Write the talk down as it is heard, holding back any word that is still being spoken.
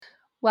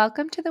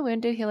Welcome to the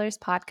Wounded Healers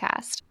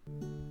podcast.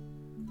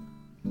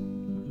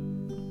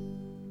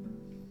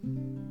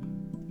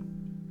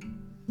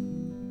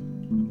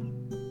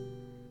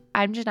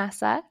 I'm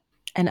Janessa.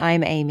 And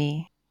I'm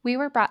Amy. We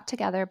were brought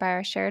together by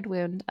our shared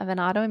wound of an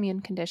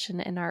autoimmune condition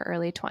in our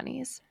early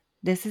 20s.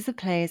 This is a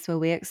place where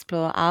we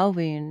explore our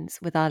wounds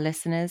with our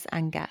listeners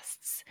and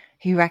guests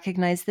who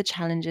recognize the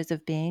challenges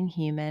of being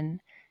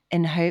human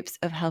in hopes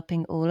of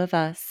helping all of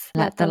us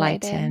let the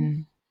light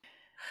in.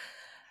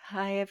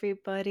 Hi,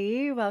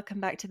 everybody. Welcome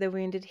back to the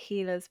Wounded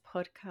Healers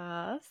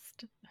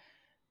podcast.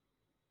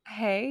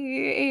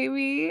 Hey,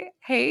 Amy.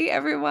 Hey,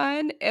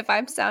 everyone. If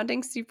I'm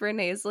sounding super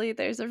nasally,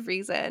 there's a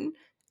reason.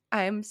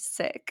 I'm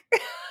sick.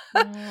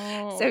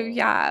 So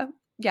yeah,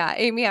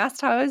 Amy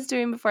asked how I was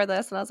doing before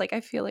this, and I was like,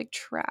 I feel like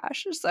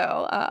trash.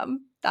 So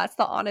that's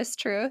the honest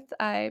truth.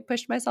 I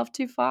pushed myself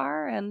too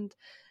far, and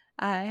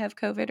I have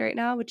COVID right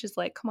now, which is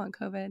like, come on,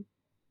 COVID.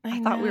 I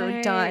thought we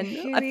were done.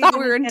 Who I thought even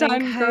we were is getting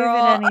done, COVID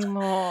girl.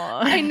 anymore?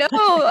 I know.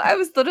 I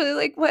was literally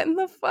like, what in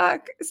the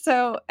fuck?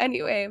 So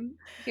anyway,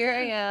 here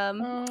I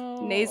am,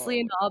 nasally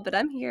and all, but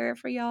I'm here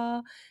for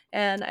y'all,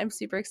 and I'm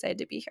super excited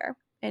to be here.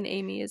 And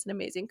Amy is an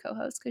amazing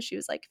co-host because she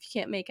was like, if you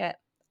can't make it,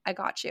 I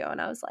got you.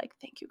 And I was like,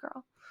 thank you,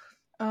 girl.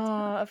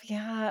 Oh,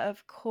 yeah,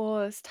 of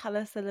course. Tell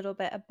us a little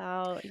bit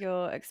about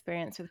your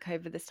experience with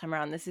COVID this time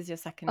around. This is your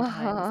second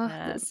time, isn't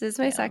it? This is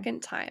my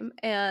second time.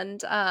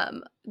 And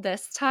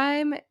this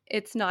time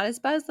it's not as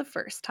bad as the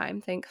first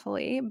time,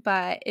 thankfully,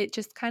 but it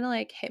just kind of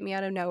like hit me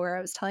out of nowhere.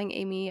 I was telling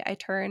Amy I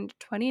turned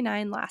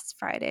 29 last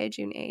Friday,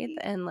 June 8th,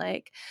 and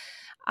like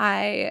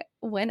I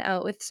went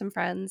out with some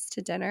friends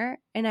to dinner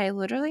and I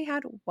literally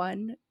had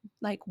one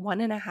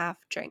and a half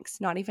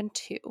drinks, not even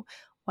two.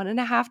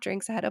 1.5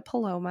 drinks. I had a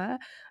Paloma,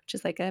 which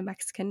is like a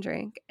Mexican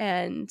drink.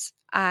 And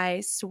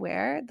I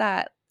swear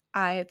that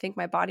I think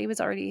my body was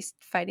already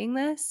fighting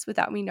this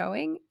without me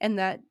knowing. And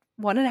that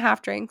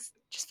 1.5 drinks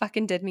just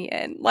fucking did me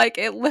in. Like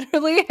it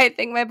literally, I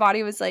think my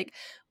body was like,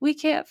 we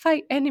can't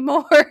fight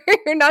anymore.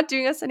 You're not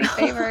doing us any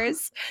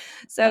favors.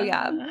 So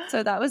yeah,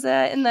 so that was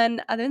it. And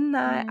then other than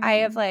that, I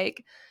have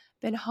like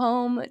been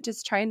home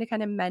just trying to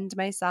kind of mend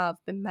myself,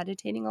 been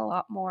meditating a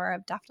lot more.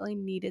 I've definitely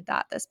needed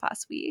that this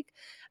past week.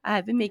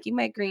 I've been making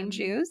my green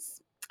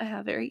juice. I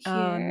have it right here.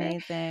 Oh,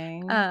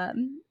 amazing.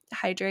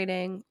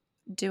 Hydrating,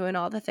 doing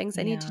all the things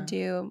I need to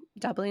do,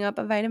 doubling up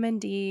on vitamin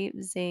D,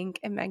 zinc,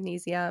 and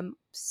magnesium,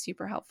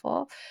 super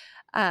helpful.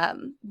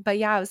 But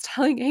yeah, I was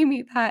telling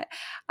Amy that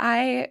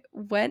I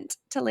went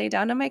to lay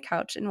down on my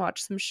couch and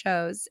watch some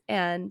shows.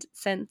 And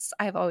since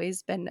I've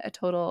always been a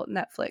total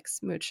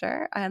Netflix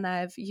moocher and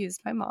I've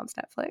used my mom's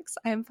Netflix,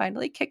 I am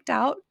finally kicked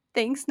out.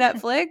 Thanks,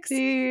 Netflix.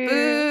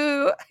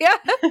 Boo. Yeah.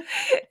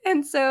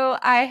 And so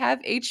I have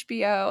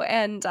HBO,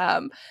 and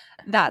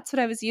that's what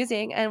I was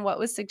using. And what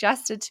was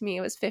suggested to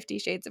me was 50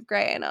 Shades of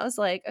Grey. And I was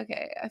like,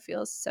 okay, I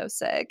feel so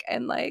sick.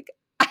 And like,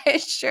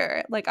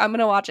 sure, like I'm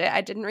gonna watch it.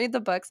 I didn't read the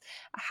books.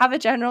 I have a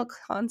general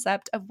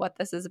concept of what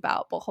this is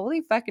about, but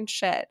holy fucking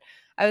shit.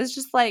 I was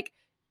just like,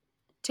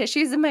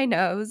 tissues in my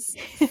nose,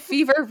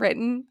 fever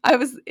ridden. I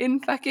was in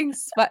fucking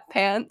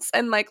sweatpants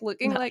and like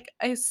looking like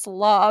a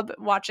slob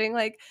watching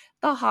like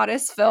the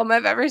hottest film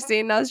I've ever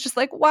seen. I was just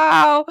like,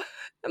 wow.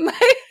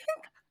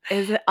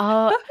 Is it?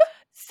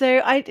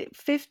 So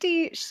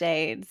 50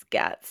 Shades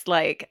gets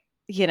like,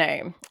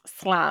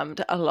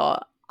 slammed a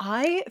lot.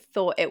 I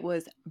thought it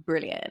was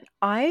brilliant.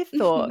 I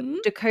thought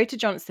Dakota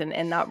Johnson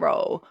in that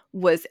role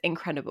was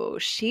incredible.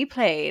 She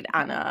played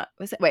Anna.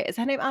 Is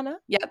her name Anna?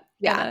 Yep.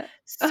 Yeah. Anna.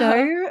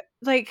 So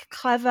like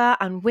clever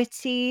and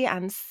witty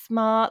and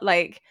smart.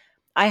 Like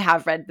I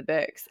have read the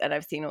books and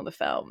I've seen all the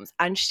films,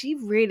 and she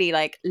really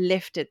like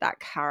lifted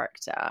that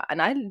character.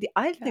 And I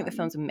think the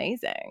film's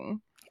amazing.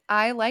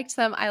 I liked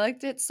them. I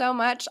liked it so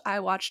much. I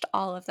watched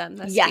all of them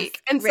this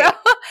week. And great.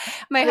 so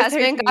my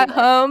husband got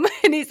home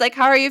and he's like,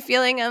 how are you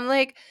feeling? I'm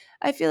like,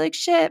 I feel like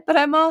shit, but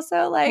I'm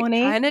also like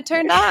kind of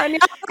turned on.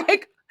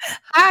 Like,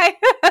 hi.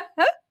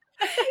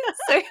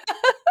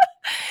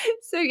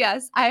 So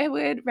yes, I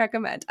would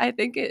recommend. I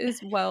think it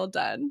is well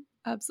done.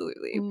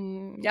 Absolutely.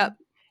 Yep.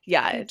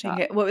 Yeah, I think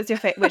it. What was your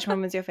which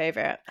one was your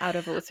favorite out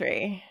of all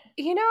three?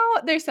 You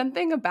know, there's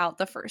something about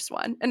the first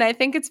one. And I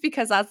think it's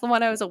because that's the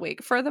one I was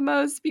awake for the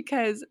most,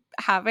 because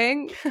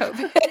having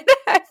COVID,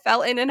 I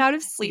fell in and out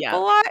of sleep a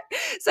lot.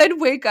 So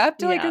I'd wake up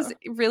to like this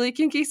really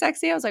kinky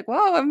sexy. I was like,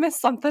 whoa, I missed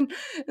something.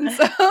 And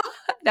so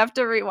I'd have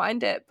to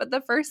rewind it. But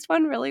the first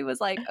one really was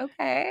like,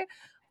 okay,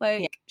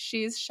 like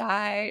she's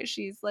shy.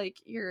 She's like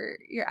your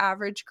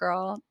average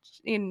girl.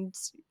 And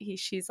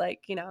she's like,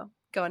 you know,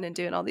 going and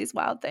doing all these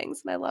wild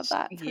things. And I love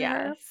that for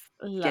her.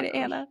 Get it,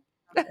 Anna.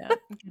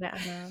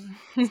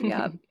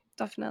 Yeah,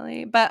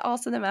 definitely. But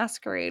also the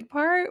masquerade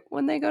part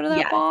when they go to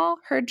that ball,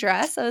 her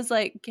dress, I was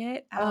like,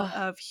 get out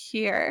of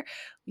here.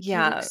 You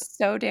look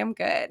so damn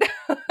good.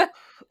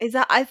 Is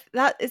that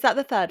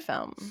the third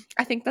film?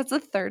 I think that's the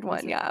third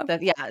one. Yeah.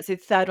 So the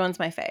third one's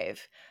my fave.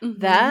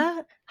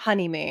 Their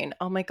honeymoon.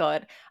 Oh my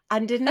god!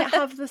 And didn't it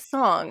have the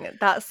song?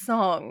 That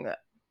song.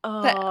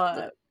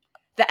 Oh,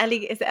 Is it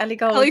Ellie Ellie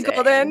Goulding.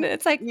 Goulding?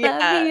 It's like, love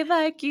Yeah. me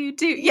like you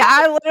do. Yeah,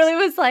 I literally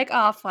was like,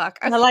 oh fuck.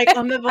 And like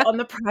on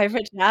the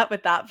private jet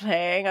with that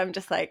playing, I'm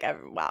just like,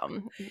 wow.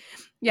 If I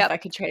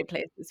Yep. could trade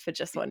places for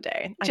just one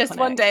day. Just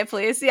one Iconic. day,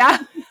 please. Yeah.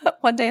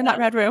 One day in that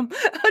red room.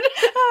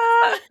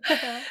 Oh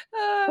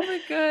Oh my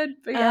god.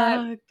 But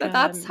yeah,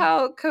 that's god.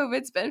 how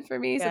COVID's been for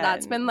me. So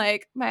that's been Good.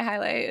 like my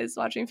highlight is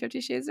watching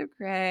 50 Shades of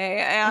Grey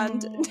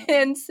and Mm,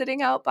 and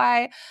sitting out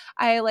by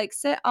I like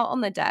sit out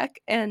on the deck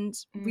and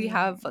we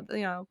have, mm.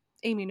 you know,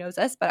 Amy knows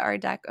this, but our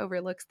deck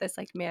overlooks this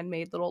like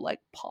man-made little like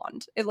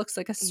pond. It looks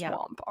like a Yeah.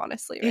 swamp,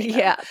 honestly, right now.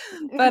 Yeah.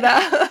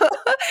 But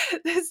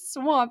this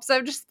swamp. So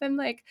I've just been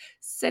like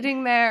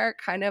sitting there,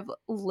 kind of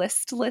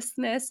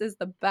listlessness is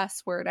the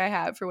best word I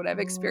have for what I've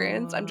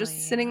experienced. I'm Oh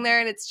just sitting yeah. there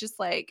and it's just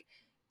like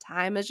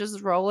time is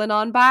just rolling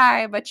on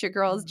by, but your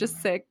girl's just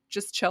Mm. sick,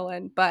 just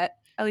chilling. But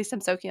at least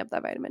I'm soaking up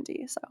that vitamin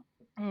D. So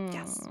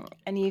yes.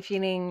 And you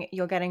feeling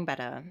you're getting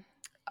better?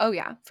 Oh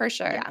yeah, for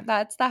sure. Yeah.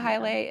 That's the Yeah.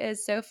 highlight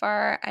is so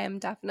far I am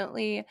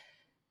definitely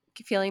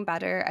feeling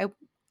better. I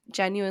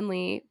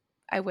genuinely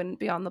I wouldn't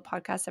be on the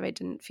podcast if I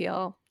didn't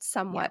feel Yeah.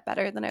 somewhat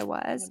better than I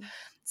was. Good.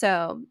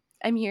 So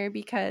I'm here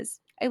because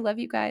I love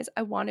you guys.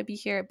 I want to be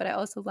here, but I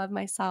also love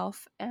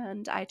myself.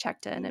 And I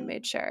checked in and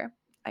made sure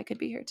I could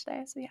be here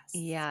today. So yes.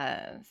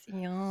 Yes.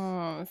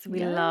 Yes. We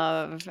Yes.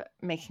 love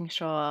making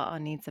sure our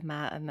needs are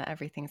met and that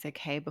everything's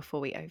okay before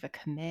we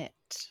overcommit.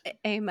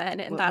 Amen.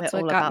 And We're that's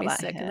what all got about me that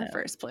sick in the here.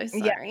 first place.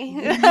 Yeah.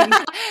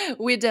 Sorry.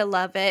 We did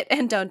love it.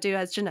 And don't do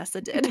as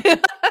Janessa did.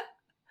 But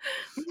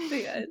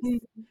yes.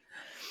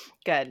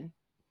 Good.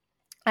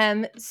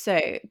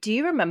 So do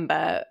you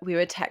remember we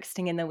were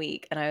texting in the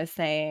week and I was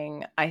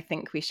saying I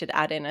think we should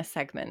add in a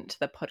segment to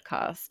the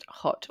podcast,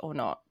 Hot or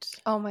Not?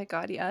 Oh my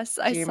god, yes.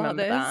 Do I you saw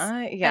remember this. that?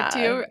 I Yeah.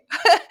 do.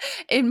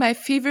 In my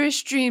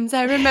feverish dreams,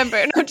 I remember.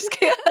 No, I'm just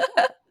kidding.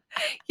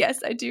 Yes,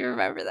 I do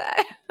remember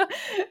that.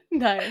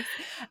 Nice.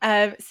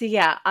 So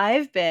yeah,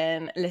 I've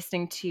been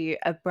listening to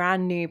a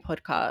brand new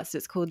podcast.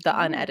 It's called The Ooh.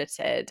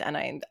 Unedited, and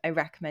I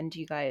recommend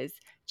you guys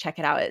check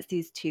it out. It's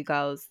these two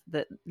girls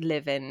that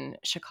live in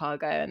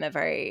Chicago, and they're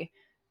very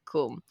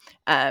cool.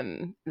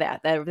 Yeah,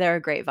 they're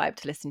a great vibe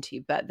to listen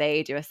to. But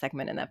they do a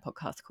segment in their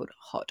podcast called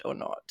Hot or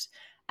Not.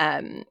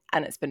 And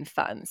it's been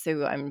fun.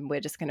 So we're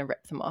just going to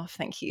rip them off.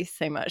 Thank you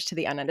so much to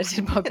the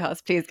Unedited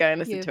podcast. Please go and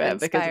listen You've to it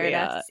because we inspired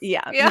are, us.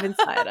 yeah, Yeah. you've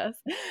inspired us.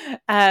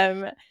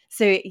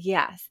 So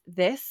yes,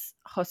 this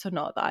hot or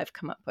not that I've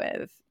come up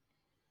with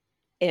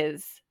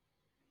is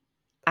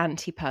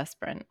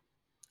antiperspirant.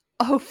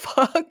 Oh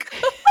fuck.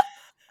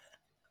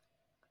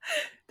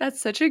 That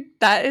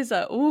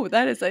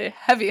is a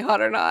heavy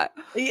hot or not.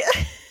 Yeah.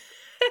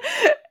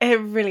 It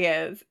really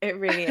is. It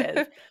really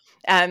is.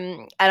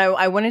 And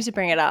I wanted to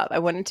bring it up. I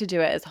wanted to do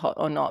it as hot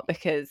or not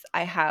because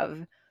I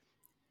have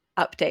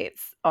updates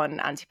on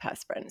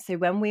antiperspirant. So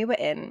when we were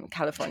in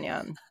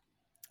California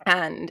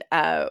and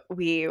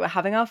we were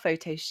having our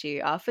photo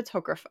shoot, our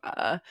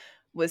photographer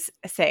was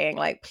saying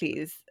like,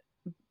 please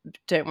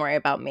don't worry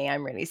about me.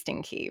 I'm really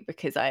stinky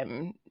because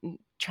I'm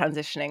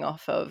transitioning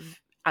off of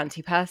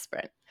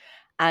antiperspirant.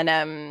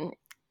 And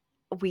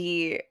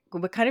we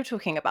were kind of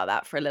talking about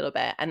that for a little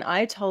bit. And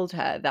I told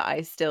her that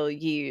I still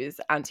use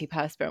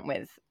antiperspirant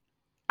with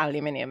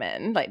aluminium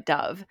in, like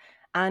Dove.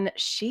 And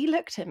she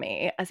looked at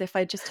me as if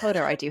I just told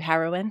her I do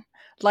heroin.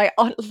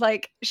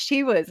 Like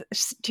she was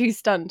too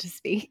stunned to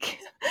speak.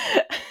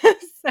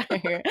 So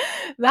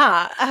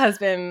that has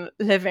been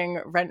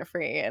living rent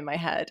free in my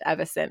head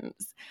ever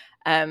since.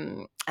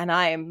 And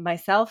I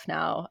myself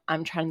now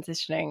I'm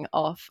transitioning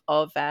off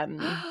of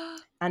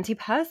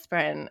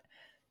antiperspirant.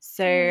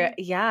 So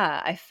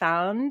yeah, I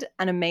found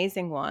an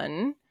amazing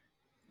one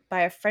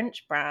by a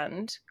French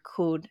brand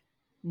called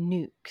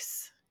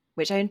Nukes,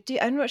 which I'm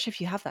not sure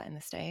if you have that in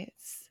the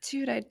States.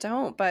 Dude, I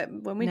don't, but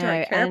when we do our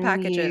No, care and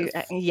packages.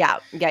 yeah.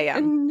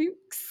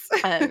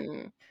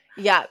 Nukes.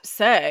 Yeah,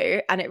 so,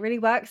 and it really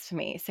works for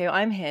me. So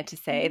I'm here to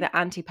say that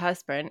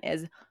antiperspirant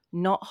is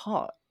not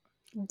hot.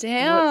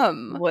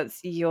 Damn. What's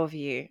your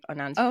view on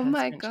antiperspirant? Oh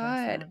my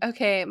god.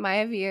 Okay,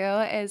 my view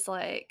is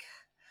like,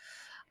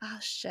 oh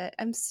shit,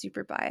 I'm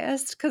super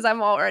biased because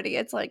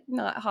it's like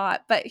not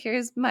hot, but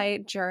here's my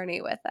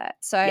journey with it.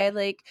 So Yeah. I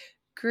like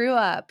grew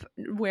up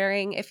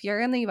wearing, if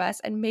you're in the US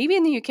and maybe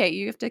in the UK,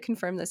 you have to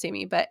confirm this,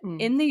 Amy, but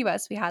in the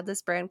US, we had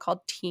this brand called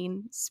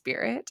Teen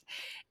Spirit.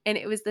 And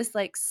it was this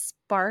like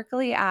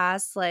sparkly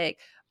ass, like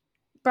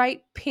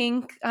bright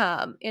pink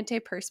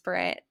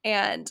antiperspirant,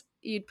 and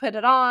you'd put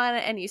it on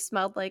and you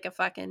smelled like a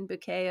fucking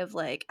bouquet of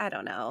like, I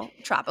don't know,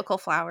 tropical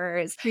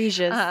flowers.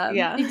 Freesias,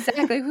 yeah.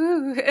 Exactly.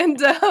 Woo. And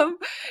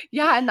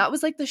yeah, and that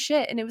was like the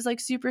shit. And it was like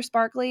super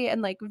sparkly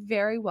and like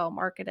very well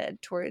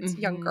marketed towards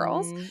young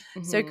girls.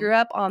 So I grew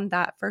up on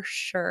that for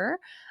sure.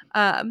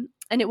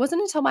 And it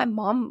wasn't until my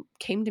mom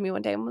came to me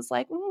one day and was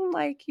like,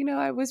 like, you know,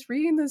 I was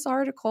reading this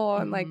article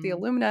and like the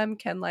aluminum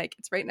can like,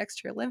 it's right next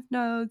to your lymph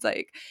nodes.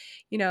 Like,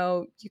 you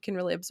know, you can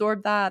really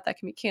absorb that. That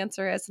can be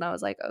cancerous. And I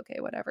was like,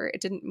 okay, whatever.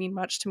 It didn't mean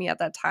much to me at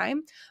that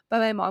time. But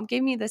my mom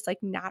gave me this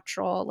like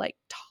natural, like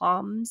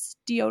Tom's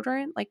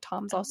deodorant. Like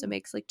Tom's also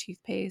makes like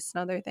toothpaste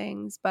and other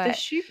things. The But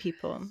shoe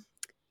people.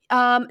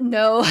 no,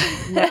 No.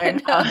 no,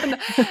 no.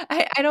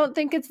 I don't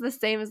think it's the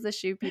same as the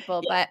shoe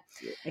people, but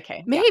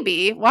Okay.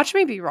 maybe. Watch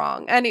me be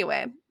wrong.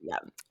 Anyway, Yeah.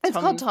 it's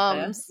called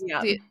Tom's. Tom's.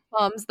 Yeah.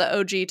 Tom's, the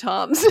OG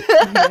Tom's.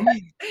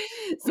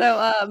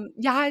 So,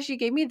 yeah, she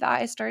gave me that.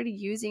 I started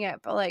using it,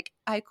 but like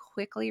I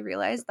quickly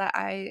realized that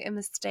I am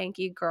a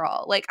stanky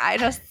girl. Like I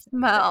just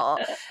smell,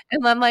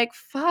 and I'm like,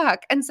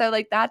 fuck. And so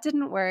like that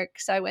didn't work.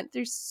 So I went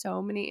through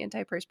so many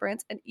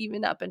antiperspirants, and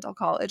even up until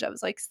college, I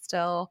was like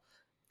still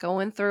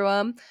going through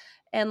them.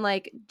 And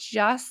like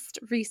just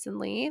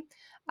recently,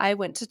 I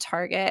went to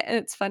Target, and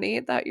it's funny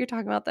that you're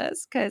talking about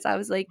this because I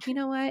was like, you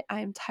know what?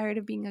 I'm tired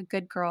of being a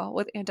good girl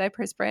with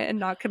antiperspirant and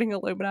not getting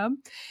aluminum.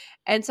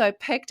 And so I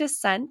picked a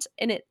scent,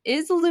 and it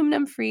is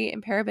aluminum free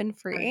and paraben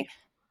free,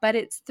 but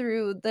it's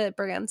through the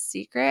brand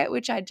Secret,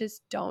 which I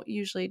just don't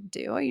usually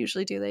do. I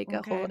usually do like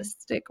a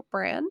holistic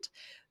brand.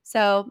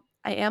 So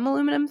I am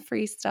aluminum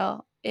free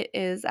still. It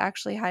is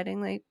actually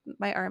hiding like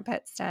my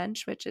armpit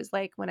stench, which is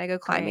like when I go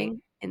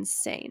climbing,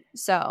 insane.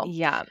 So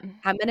Yeah.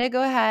 I'm going to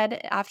go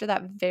ahead after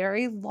that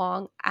very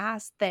long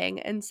ass thing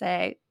and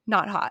say,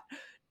 not hot.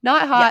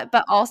 Not hot,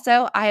 but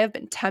also I have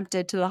been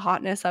tempted to the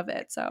hotness of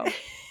it. So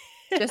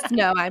just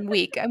know I'm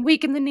weak. I'm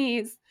weak in the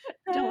knees.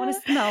 I don't want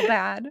to smell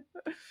bad.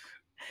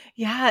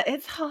 Yeah,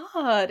 it's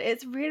hard.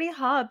 It's really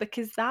hard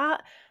because the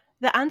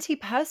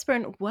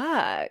antiperspirant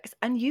works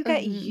and you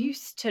get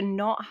used to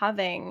not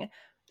having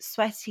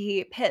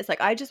sweaty pits.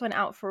 Like I just went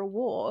out for a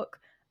walk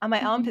and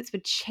my armpits were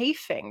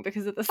chafing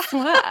because of the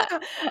sweat.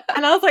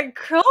 And I was like,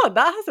 God,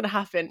 that hasn't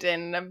happened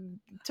in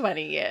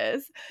 20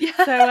 years.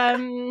 Yeah.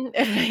 So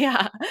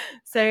yeah.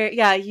 So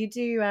yeah, you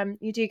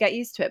do get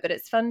used to it, but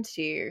it's fun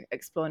to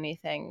explore new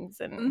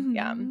things and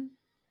yeah.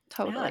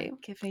 Totally. Yeah,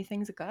 give new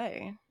things a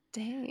go.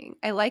 Dang.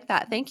 I like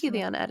that. Thank you,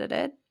 the Awesome.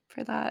 unedited,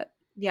 for that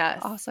Yes,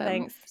 awesome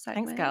thanks.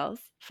 Thanks, segment. girls,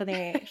 for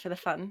the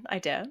fun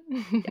idea.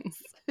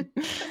 Yes.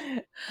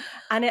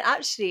 And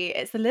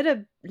it's a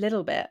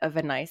little bit of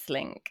a nice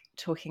link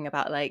talking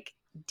about like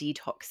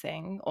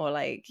detoxing or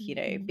like, you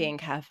know, being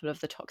careful of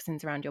the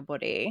toxins around your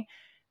body,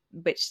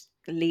 which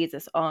leads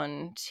us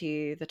on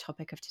to the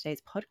topic of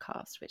today's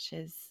podcast, which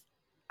is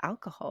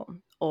alcohol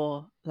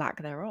or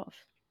lack thereof.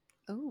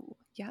 Oh,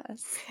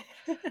 yes.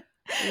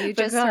 You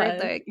just heard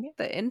Because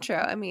the intro.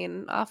 I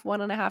mean, off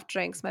 1.5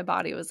 drinks, my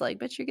body was like,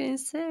 "But you're getting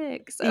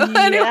sick." So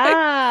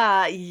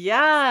anyway,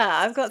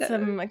 yeah. I've got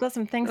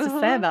some things to say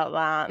uh-huh. about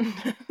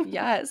that.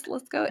 Yes,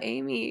 let's go,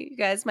 Amy. You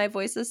guys, my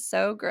voice is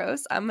so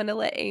gross. I'm gonna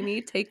let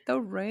Amy take the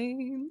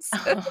reins.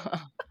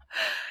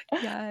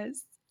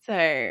 Yes.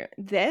 So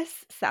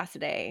this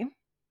Saturday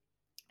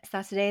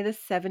the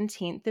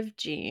 17th of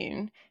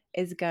June,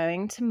 is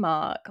going to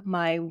mark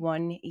my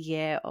 1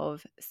 year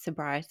of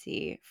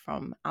sobriety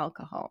from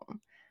alcohol,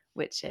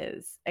 which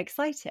is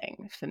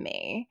exciting for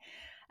me.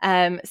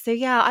 So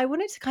yeah, I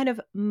wanted to kind of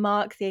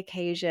mark the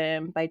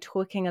occasion by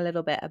talking a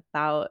little bit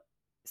about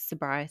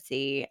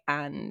sobriety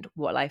and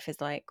what life is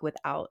like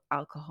without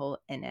alcohol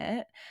in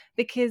it,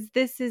 because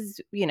this is,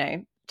 you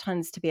know,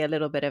 tends to be a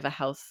little bit of a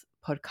health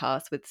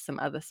podcast with some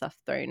other stuff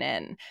thrown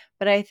in.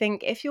 But I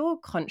think if you're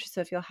conscious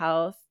of your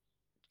health,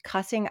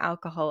 cutting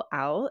alcohol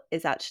out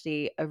is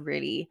actually a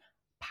really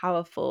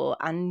powerful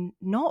and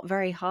not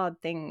very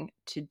hard thing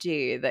to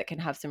do that can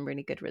have some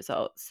really good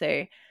results.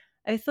 So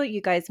I thought you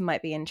guys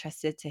might be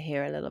interested to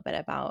hear a little bit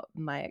about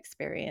my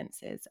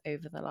experiences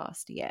over the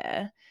last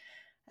year.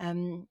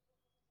 So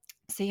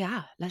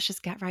yeah, let's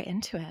just get right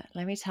into it.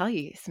 Let me tell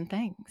you some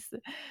things.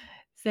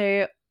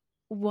 So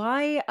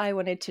why I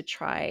wanted to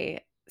try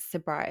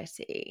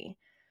sobriety.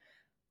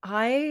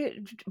 I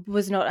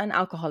was not an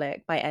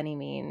alcoholic by any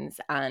means,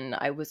 and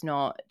I was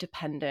not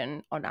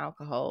dependent on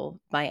alcohol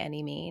by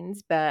any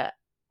means. But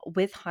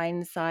with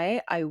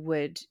hindsight, I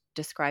would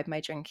describe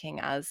my drinking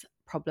as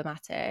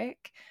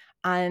problematic.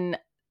 And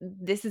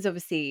this is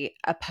obviously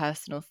a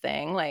personal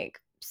thing.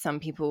 Like some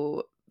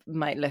people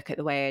might look at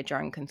the way I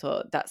drank and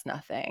thought that's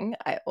nothing,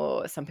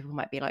 or some people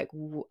might be like,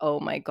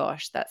 oh my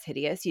gosh, that's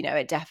hideous. You know,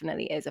 it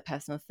definitely is a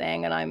personal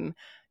thing, and I'm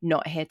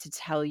not here to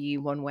tell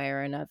you one way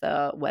or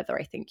another whether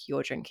I think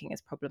your drinking is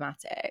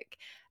problematic.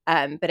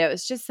 But it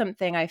was just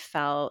something I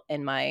felt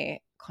in my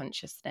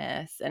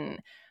consciousness. And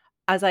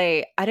as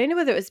I don't know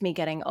whether it was me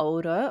getting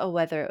older or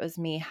whether it was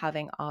me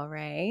having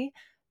RA,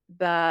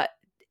 but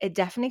it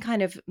definitely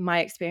kind of, my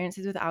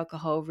experiences with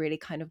alcohol really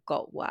kind of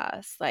got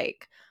worse.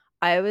 Like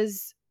I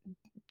was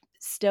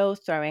still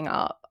throwing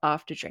up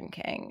after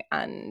drinking.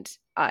 And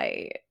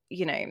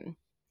you know,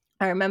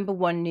 I remember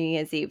one New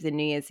Year's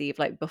Eve,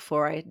 like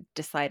before I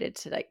decided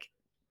to like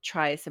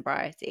try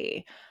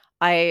sobriety,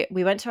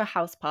 we went to a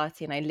house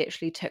party and I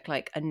literally took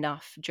like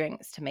enough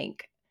drinks to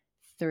make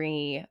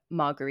 3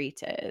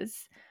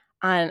 margaritas.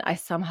 And I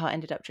somehow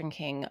ended up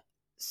drinking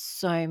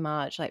so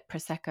much, like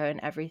Prosecco and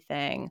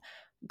everything,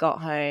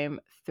 got home,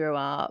 threw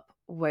up,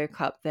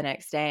 woke up the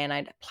next day, and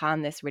I'd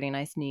planned this really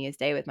nice New Year's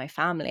Day with my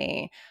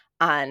family.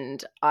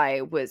 And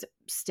I was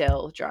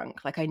still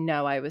drunk. Like, I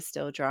know I was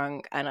still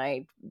drunk, and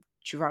I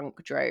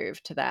drunk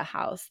drove to their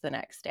house the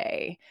next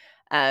day.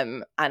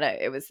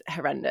 It was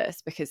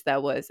horrendous because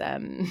there was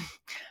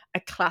a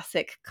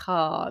classic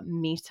car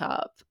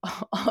meetup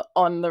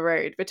on the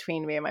road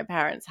between me and my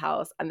parents'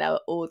 house, and there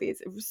were all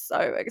these so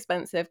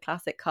expensive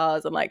classic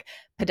cars and like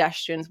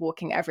pedestrians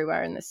walking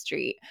everywhere in the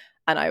street.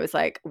 And I was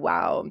like,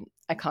 wow,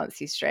 I can't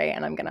see straight,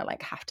 and I'm gonna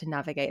like have to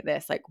navigate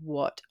this. Like,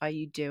 what are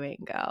you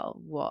doing, girl?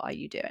 What are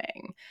you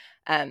doing?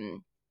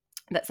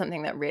 That's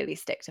something that really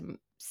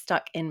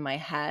stuck in my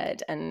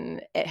head,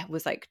 and it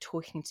was like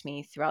talking to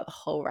me throughout the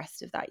whole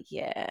rest of that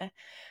year.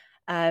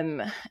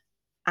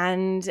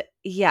 And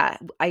yeah,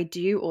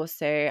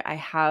 I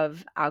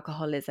have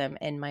alcoholism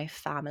in my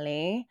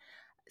family.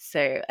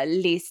 So at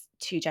least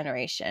 2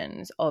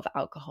 generations of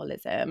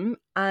alcoholism.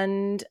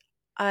 And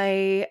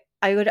I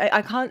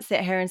can't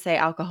sit here and say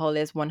alcohol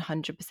is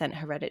 100%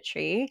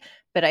 hereditary,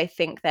 but I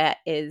think there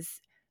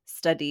is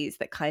studies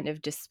that kind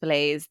of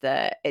displays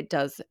that it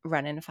does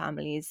run in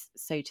families,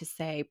 so to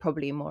say,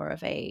 probably more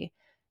of a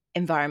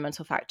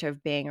environmental factor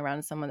of being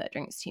around someone that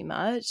drinks too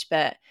much.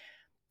 But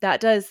that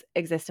does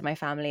exist in my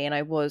family, and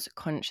I was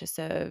conscious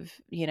of,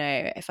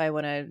 if I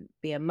want to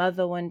be a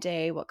mother one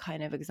day, what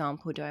kind of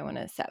example do I want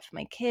to set for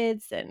my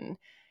kids? And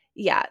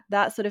yeah,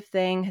 that sort of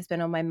thing has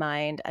been on my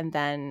mind. And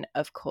then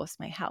of course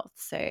my health.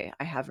 So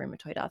I have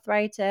rheumatoid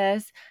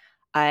arthritis.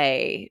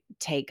 I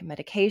take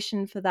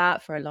medication for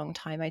that. For a long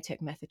time I took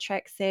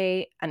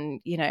methotrexate,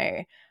 and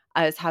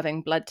I was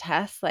having blood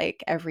tests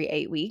like every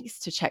 8 weeks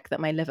to check that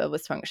my liver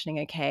was functioning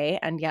okay,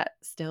 and yet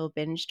still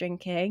binge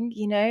drinking.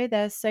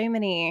 There's so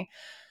many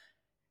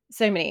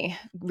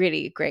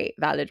really great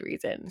valid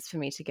reasons for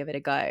me to give it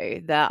a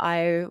go that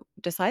I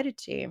decided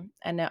to.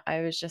 And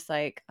I was just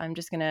like, I'm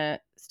just going to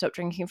stop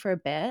drinking for a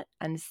bit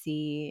and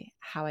see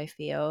how I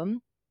feel.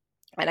 And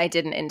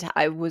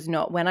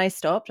when I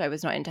stopped, I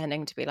was not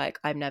intending to be like,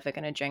 I'm never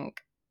going to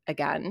drink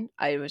again.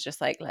 I was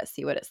just like, let's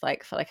see what it's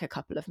like for like a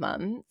couple of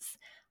months.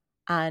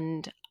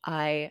 And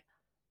I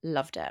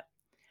loved it.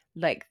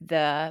 Like,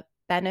 the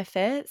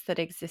benefits that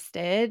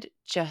existed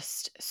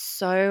just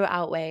so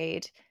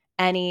outweighed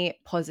any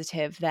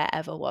positive there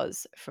ever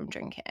was from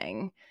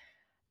drinking.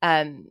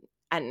 And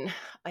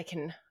I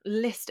can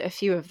list a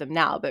few of them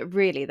now, but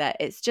really that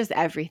it's just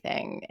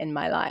everything in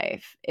my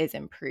life is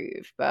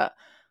improved. But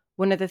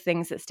one of the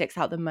things that sticks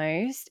out the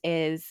most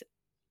is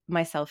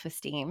my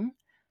self-esteem.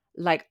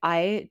 Like,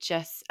 I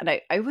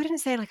wouldn't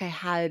say like I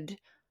had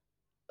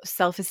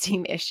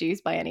self-esteem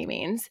issues by any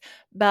means,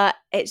 but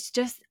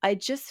I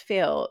just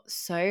feel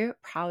so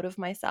proud of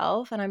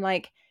myself. And I'm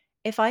like,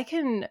 if I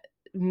can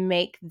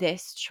make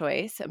this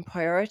choice and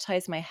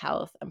prioritize my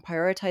health and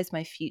prioritize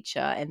my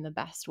future in the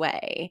best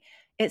way,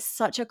 it's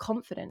such a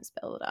confidence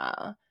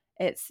builder.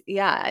 It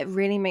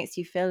really makes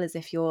you feel as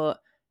if you're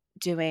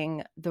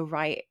doing the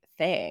right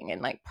thing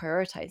and like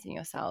prioritizing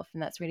yourself,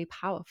 and that's really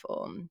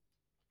powerful.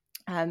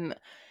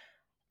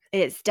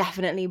 It's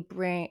definitely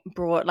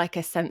brought like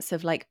a sense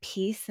of like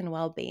peace and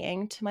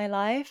well-being to my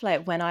life.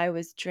 Like, when I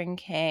was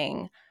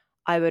drinking,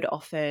 I would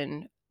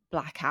often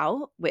black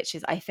out, which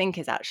I think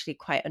is actually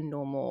quite a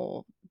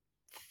normal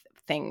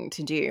thing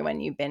to do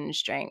when you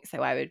binge drink.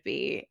 So I would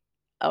be,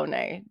 oh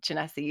no,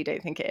 Janessa, you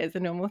don't think it is a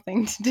normal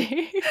thing to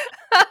do?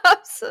 I'm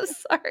so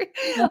sorry.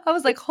 I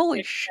was like,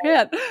 holy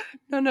shit.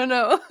 No, no,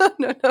 no.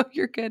 No, no,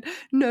 you're good.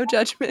 No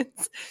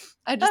judgments.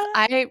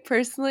 I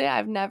personally,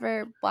 I've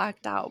never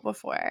blacked out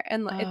before.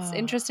 And it's Oh,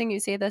 interesting you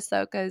say this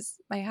though, because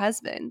my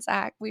husband,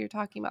 Zach, we were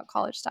talking about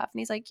college stuff, and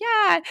he's like,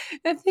 yeah,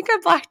 I think I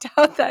blacked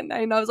out that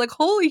night. And I was like,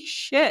 holy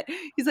shit.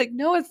 He's like,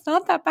 no, it's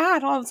not that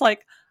bad. And I was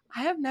like,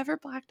 I have never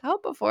blacked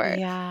out before.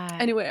 yeah.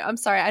 Anyway, I'm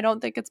sorry. I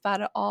don't think it's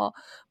bad at all.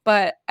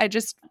 But I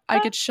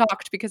get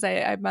shocked because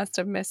I must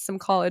have missed some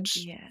college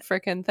Yeah.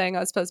 freaking thing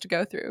I was supposed to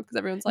go through, because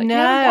everyone's like, No, you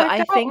haven't blacked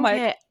I out. I'm think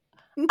like, it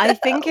no. I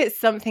think it's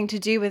something to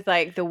do with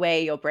like the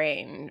way your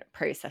brain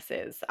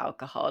processes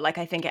alcohol. Like,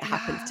 I think it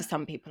happens to Yeah.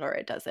 some people or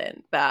it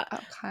doesn't. But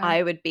Okay.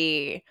 I would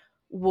be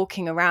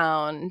walking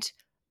around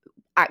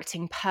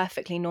acting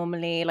perfectly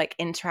normally, like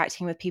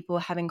interacting with people,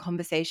 having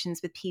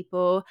conversations with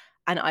people,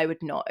 and I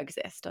would not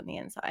exist on the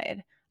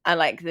inside. And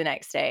like the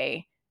next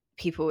day,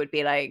 people would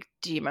be like,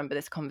 do you remember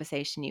this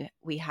conversation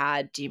we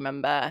had? Do you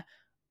remember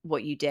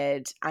what you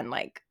did? And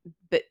like,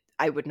 but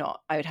I would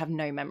have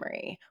no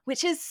memory,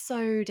 which is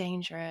so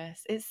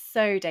dangerous. It's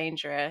so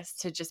dangerous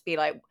to just be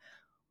like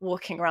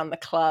walking around the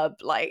club,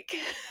 like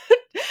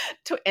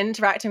to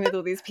interacting with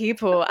all these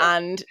people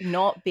and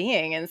not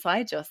being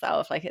inside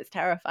yourself. Like, it's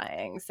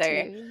terrifying. So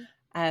Dude.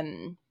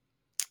 um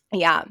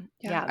yeah.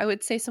 Yeah, I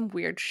would say some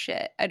weird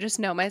shit. I just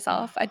know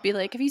myself. I'd be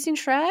like, have you seen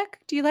Shrek?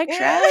 Do you like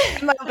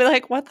Shrek? And I'll be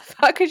like, what the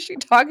fuck is she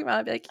talking about?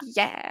 I'd be like,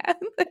 yeah.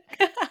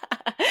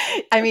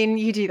 I mean,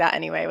 you do that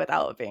anyway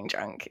without being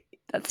drunk.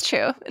 That's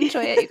true.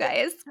 Enjoy it, you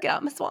guys. Get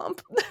out my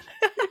swamp.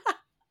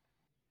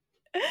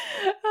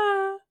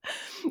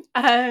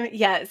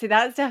 Yeah, so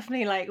that's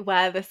definitely like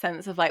where the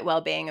sense of like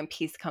well-being and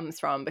peace comes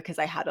from, because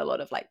I had a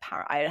lot of like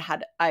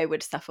I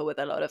would suffer with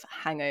a lot of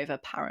hangover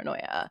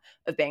paranoia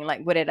of being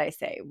like, what did I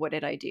say? What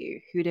did I do?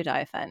 Who did I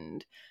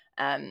offend?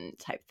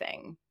 Type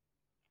thing.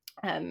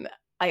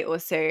 I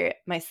also,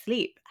 my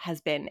sleep has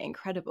been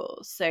incredible.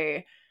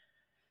 So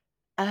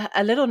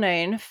a little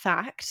known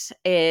fact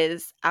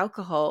is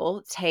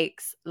alcohol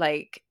takes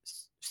like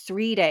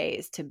 3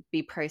 days to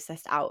be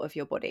processed out of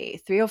your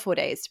body, 3 or 4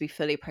 days to be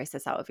fully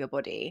processed out of your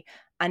body.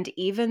 And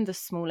even the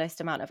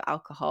smallest amount of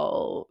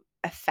alcohol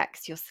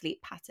affects your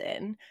sleep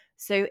pattern.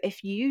 So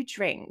if you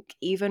drink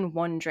even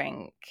one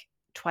drink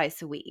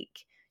twice a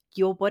week,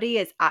 your body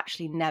is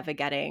actually never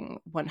getting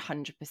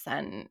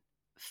 100%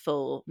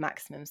 full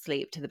maximum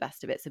sleep to the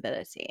best of its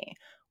ability,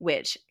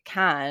 which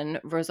can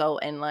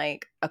result in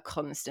like a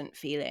constant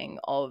feeling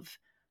of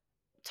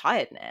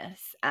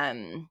tiredness,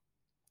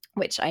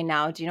 which I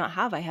now do not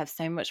have. I have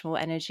so much more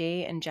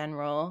energy in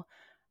general.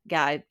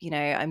 Yeah,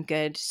 I'm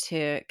good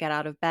to get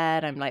out of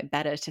bed. I'm like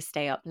better to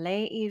stay up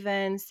late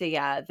even. So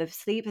yeah, the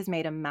sleep has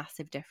made a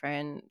massive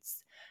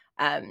difference.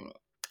 Um,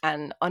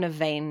 and on a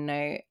vain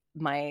note,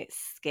 my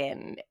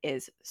skin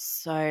is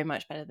so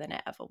much better than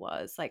it ever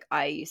was. Like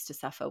I used to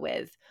suffer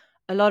with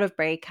a lot of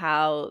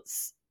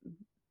breakouts,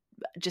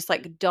 just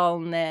like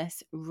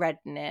dullness,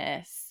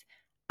 redness,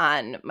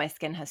 and my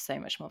skin has so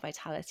much more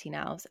vitality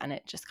now, and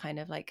it just kind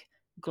of like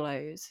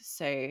glows.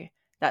 So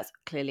that's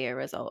clearly a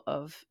result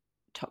of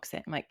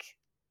toxic, like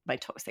my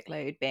toxic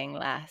load being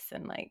less,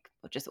 and like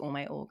just all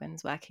my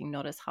organs working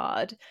not as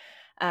hard.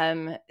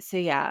 So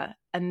yeah,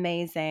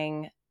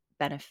 amazing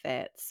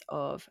benefits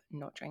of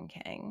not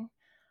drinking.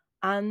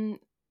 And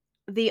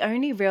the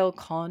only real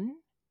con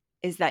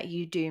is that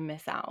you do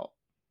miss out.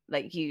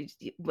 Like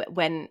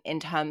when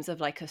in terms of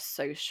like a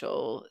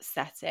social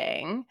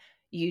setting,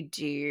 you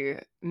do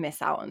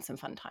miss out on some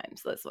fun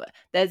times.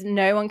 There's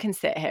no one can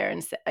sit here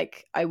and say,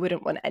 like, I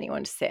wouldn't want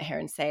anyone to sit here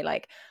and say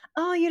like,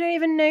 oh, you don't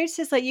even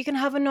notice, like you can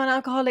have a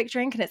non-alcoholic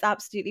drink and it's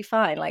absolutely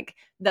fine. Like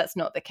that's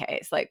not the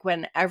case. Like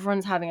when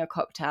everyone's having a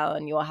cocktail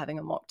and you're having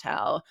a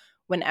mocktail,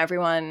 when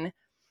everyone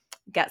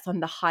gets on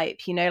the hype,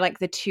 like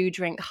the 2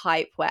 drink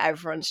hype where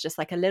everyone's just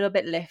like a little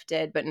bit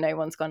lifted, but no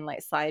one's gone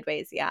like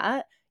sideways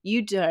yet.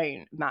 You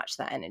don't match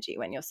that energy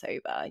when you're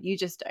sober. You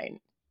just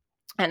don't.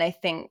 And I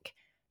think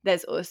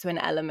there's also an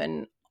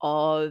element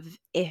of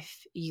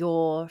if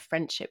your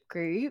friendship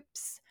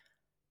groups,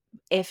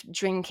 if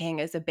drinking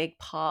is a big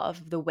part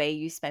of the way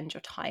you spend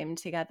your time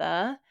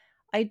together,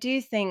 I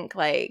do think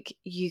like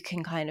you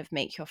can kind of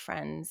make your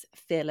friends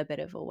feel a bit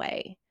of a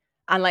way.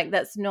 And like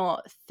that's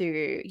not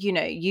through,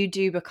 you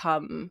do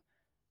become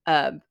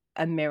a,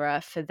 a mirror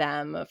for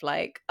them of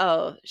like,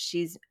 oh,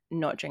 she's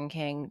not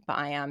drinking, but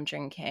I am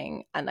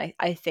drinking. And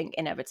I think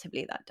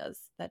inevitably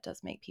that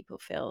does make people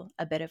feel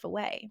a bit of a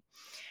way.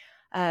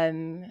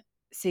 Um,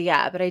 so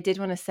yeah, but I did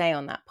want to say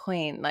on that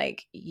point,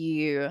 like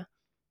you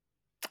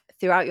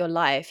throughout your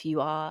life, you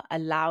are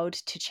allowed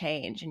to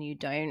change and you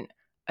don't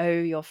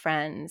owe your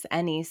friends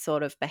any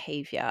sort of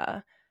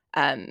behavior.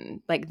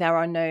 Like there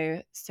are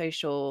no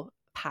social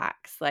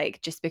pacts.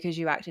 Like just because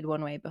you acted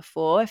one way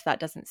before, if that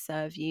doesn't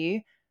serve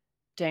you,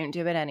 don't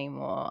do it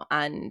anymore.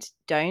 And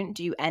don't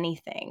do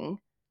anything,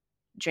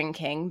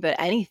 drinking, but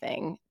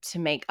anything to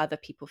make other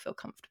people feel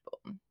comfortable.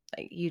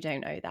 Like you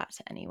don't owe that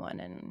to anyone,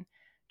 and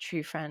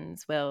true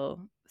friends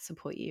will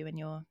support you in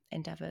your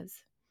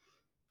endeavors.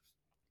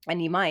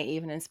 And you might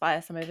even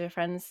inspire some of your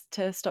friends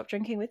to stop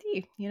drinking with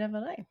you. You never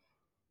know.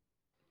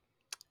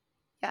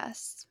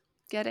 Yes.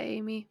 Get it,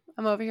 Amy.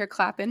 I'm over here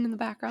clapping in the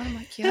background. I'm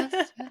like, yes,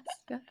 yes,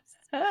 yes.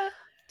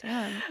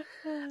 Damn.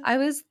 I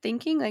was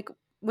thinking, like,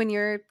 when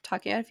you're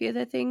talking about a few of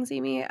the things,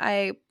 Amy,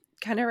 I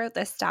kind of wrote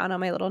this down on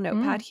my little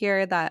notepad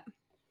here that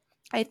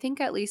I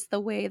think at least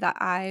the way that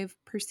I've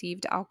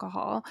perceived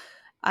alcohol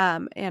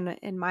and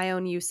in my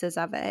own uses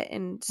of it,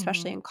 and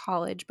especially in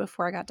college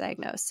before I got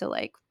diagnosed, so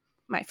like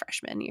my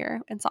freshman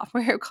year and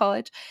sophomore year of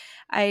college,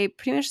 I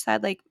pretty much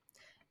said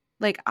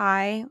like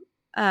I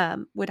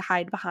would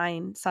hide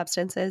behind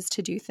substances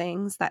to do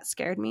things that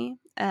scared me,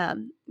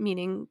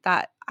 meaning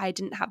that I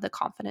didn't have the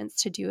confidence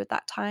to do at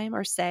that time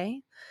or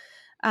say.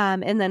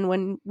 And then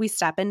when we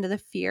step into the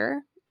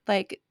fear,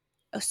 like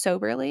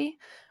soberly,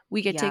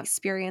 we get to Yeah.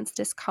 experience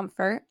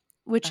discomfort,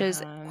 which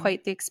is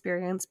quite the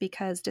experience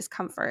because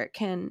discomfort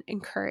can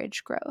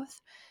encourage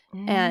growth.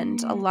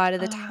 And a lot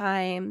of the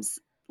times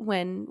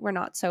when we're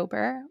not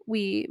sober,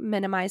 we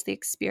minimize the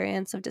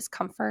experience of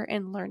discomfort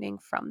and learning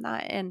from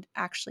that and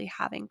actually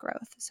having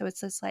growth. So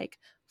it's this like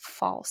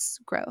false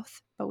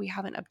growth, but we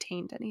haven't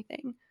obtained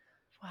anything.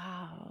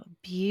 Wow.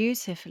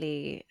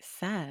 Beautifully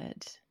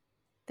said.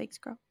 Thanks,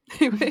 girl.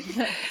 And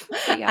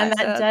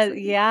that does,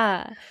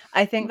 yeah.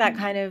 I think that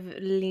kind of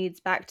leads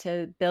back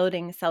to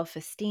building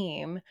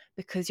self-esteem,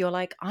 because you're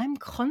like, I'm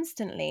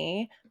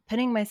constantly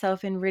putting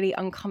myself in really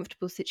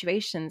uncomfortable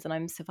situations and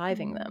I'm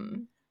surviving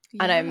them.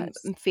 And I'm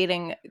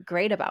feeling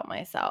great about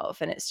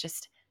myself. And it's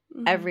just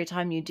every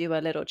time you do a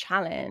little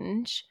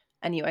challenge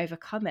and you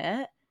overcome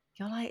it,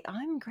 you're like,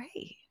 I'm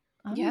great.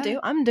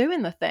 I'm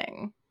doing the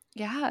thing.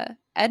 Yeah.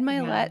 Ed Yeah.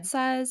 Milet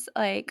says,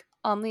 like,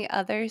 on the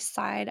other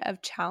side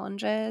of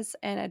challenges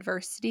and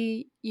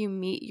adversity, you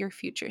meet your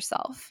future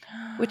self,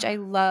 which I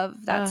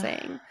love that Ugh,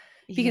 saying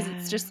because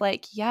it's yeah. just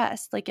like,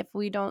 yes, like if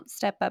we don't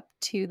step up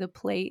to the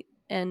plate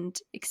and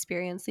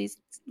experience these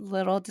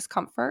little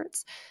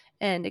discomforts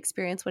and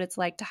experience what it's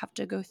like to have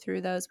to go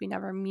through those, we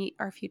never meet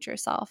our future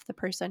self, the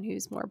person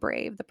who's more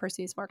brave, the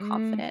person who's more Mm,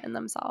 confident in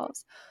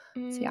themselves.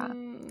 So, yeah,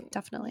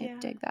 definitely yeah.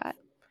 dig that.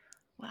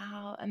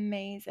 Wow,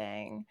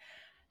 amazing.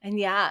 And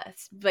yeah,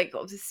 like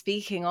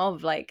speaking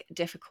of like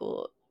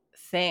difficult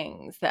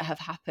things that have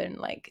happened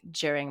like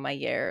during my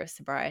year of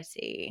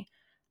sobriety,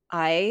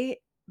 I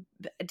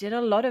did a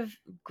lot of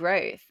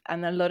growth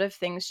and a lot of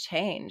things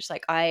changed.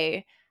 Like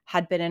I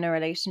had been in a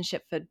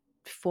relationship for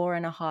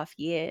 4.5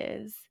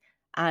 years,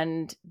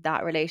 and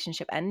that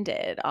relationship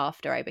ended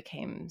after I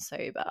became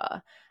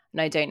sober. And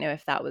I don't know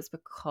if that was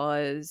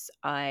because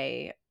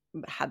I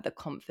had the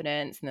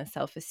confidence and the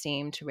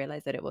self-esteem to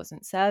realize that it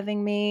wasn't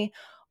serving me,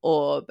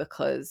 or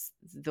because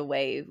the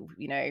way,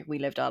 we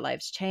lived our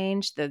lives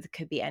changed. There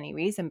could be any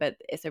reason, but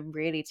it's a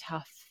really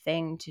tough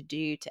thing to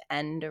do, to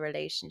end a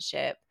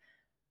relationship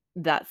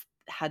that's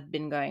had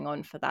been going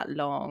on for that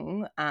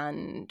long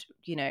and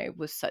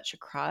was such a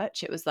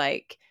crutch. It was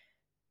like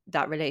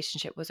that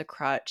relationship was a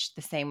crutch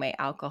the same way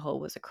alcohol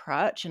was a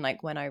crutch. And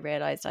like when I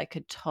realized I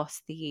could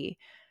toss the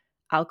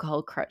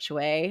alcohol crutch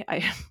away, I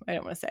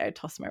don't want to say I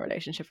tossed my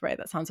relationship away,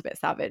 that sounds a bit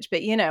savage,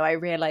 but I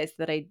realized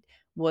that I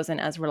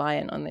wasn't as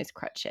reliant on those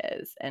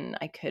crutches and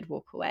I could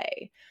walk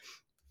away,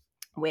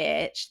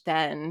 which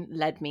then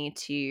led me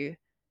to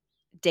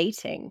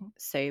dating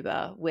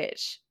sober,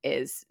 which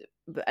is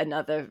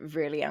another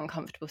really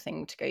uncomfortable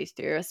thing to go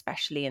through,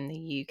 especially in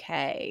the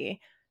UK.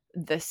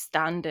 The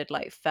standard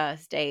like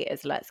first date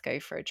is let's go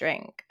for a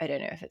drink. I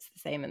don't know if it's the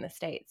same in the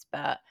States,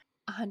 but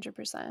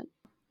 100%.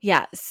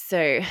 yeah.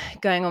 So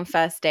going on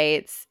first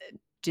dates,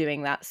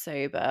 doing that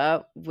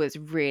sober was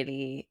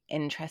really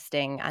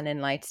interesting and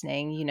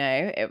enlightening.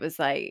 It was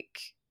like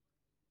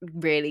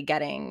really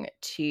getting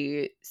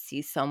to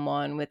see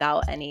someone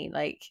without any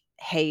like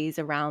haze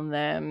around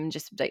them,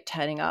 just like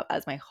turning up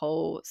as my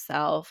whole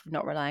self,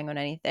 not relying on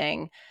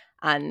anything.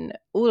 And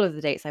all of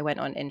the dates I went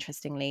on,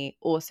 interestingly,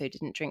 also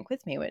didn't drink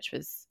with me, which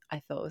was, I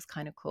thought, was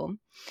kind of cool.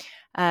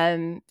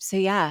 So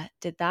yeah,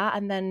 did that,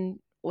 and then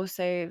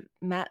also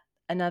met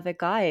another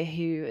guy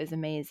who is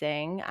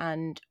amazing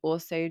and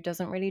also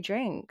doesn't really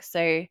drink.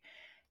 So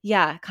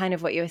yeah, kind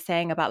of what you were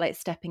saying about like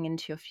stepping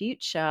into your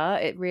future,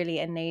 it really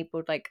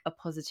enabled like a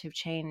positive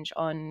change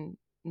on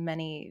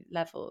many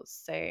levels.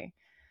 So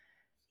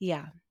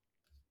yeah,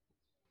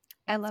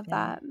 I it's love been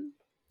that.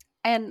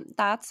 And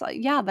that's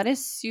yeah, that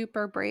is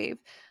super brave.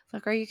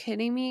 Like, are you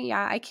kidding me?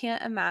 Yeah, I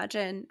can't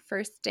imagine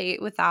first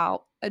date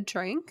without a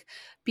drink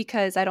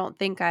because I don't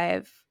think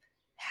I've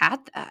had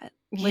that.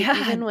 Like, yeah.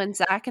 even when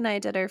Zach and I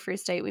did our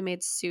first date, we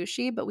made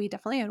sushi, but we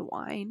definitely had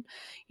wine.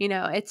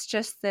 It's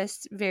just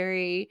there's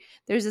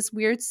this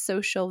weird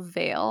social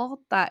veil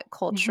that Hmm.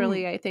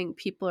 culturally I think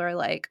people are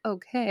like,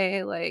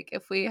 okay, like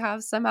if we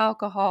have some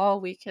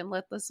alcohol, we can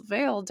let this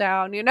veil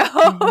down,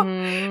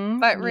 Hmm.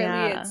 But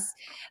really, Yeah.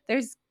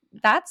 there's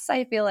that's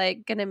I feel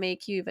like going to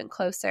make you even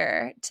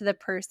closer to the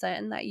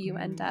person that you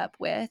end Mm-hmm. up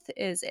with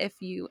is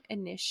if you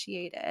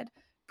initiated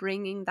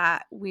bringing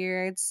that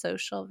weird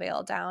social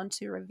veil down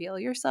to reveal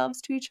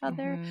yourselves to each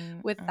other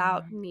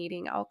without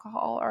needing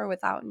alcohol or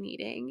without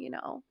needing,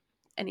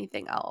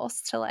 anything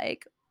else to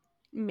like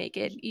make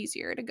it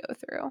easier to go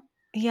through.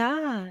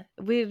 Yeah,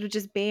 we were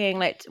just being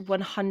like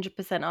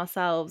 100%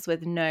 ourselves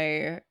with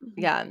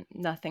Mhm.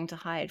 nothing to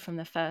hide from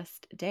the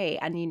first date.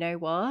 And you know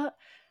what?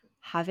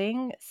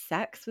 Having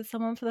sex with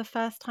someone for the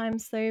first time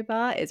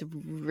sober is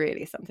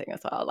really something as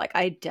well. Like,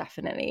 I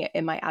definitely,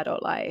 in my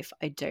adult life,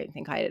 I don't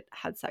think I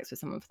had sex with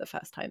someone for the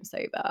first time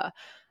sober.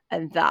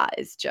 And that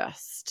is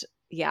just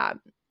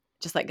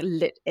like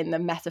lit in the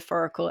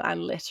metaphorical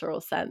and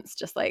literal sense,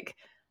 just like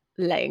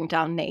laying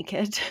down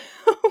naked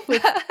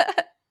with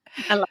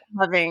and like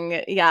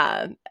having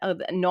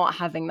not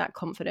having that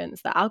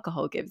confidence that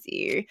alcohol gives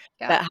you,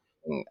 Yeah, but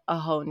having a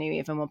whole new,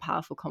 even more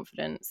powerful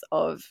confidence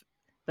of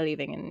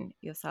believing in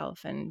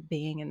yourself and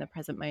being in the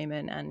present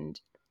moment and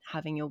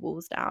having your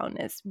walls down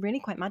is really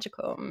quite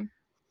magical.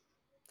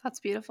 that's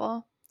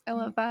beautiful. I Mm.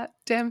 love that.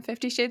 Damn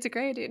 50 Shades of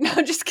Grey, dude. No,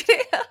 I'm just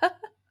kidding.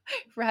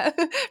 Right.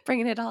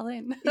 Bringing it all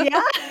in.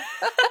 Yeah.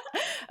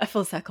 A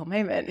full circle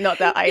moment. Not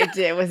that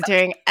I was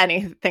doing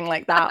anything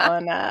like that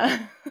on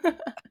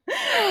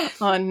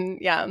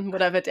on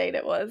whatever date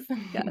it was.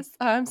 Yes,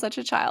 I'm such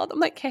a child. I'm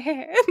like,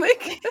 hey,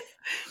 like,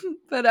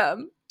 but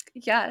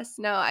yes,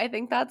 no, I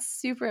think that's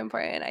super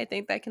important. I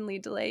think that can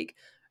lead to like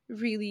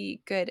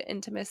really good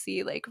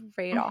intimacy, like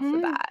right off the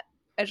Hmm. bat.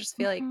 I just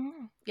feel like,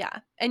 Hmm. yeah,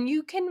 and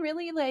you can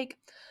really like.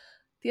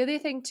 The other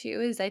thing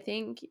too is I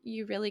think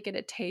you really get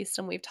a taste,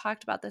 and we've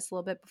talked about this a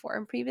little bit before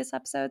in previous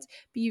episodes,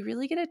 but you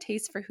really get a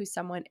taste for who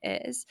someone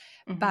is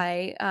Hmm.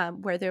 by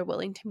where they're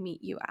willing to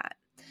meet you at.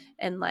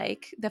 And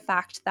like the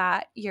fact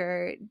that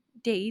you're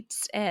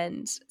dates,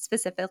 and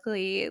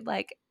specifically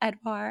like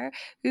Edouard,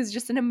 who's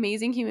just an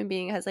amazing human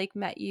being, has like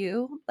met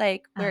you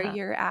like where Uh-huh.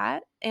 you're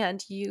at,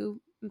 and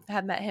you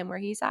have met him where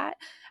he's at.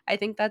 I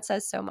think that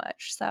says so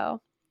much.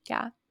 So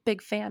yeah,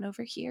 big fan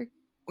over here.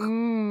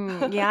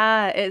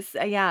 It's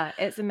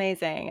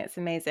amazing. It's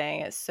amazing.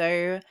 It's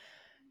so,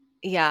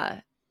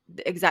 yeah,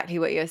 exactly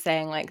what you're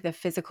saying, like the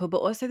physical, but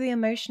also the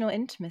emotional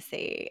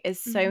intimacy is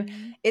so,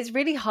 Mhm. it's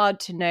really hard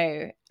to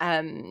know,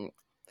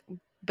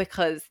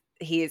 because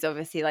he is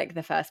obviously like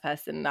the first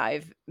person that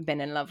I've been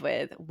in love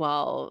with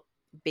while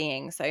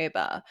being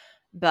sober.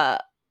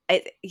 But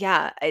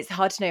it's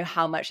hard to know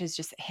how much is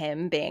just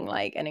him being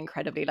like an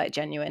incredibly like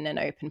genuine and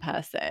open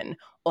person,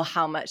 or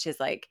how much is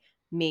like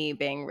me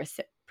being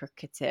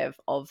reciprocative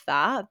of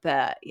that.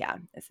 But yeah,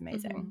 it's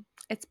amazing.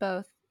 It's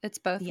both. It's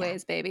both Yeah.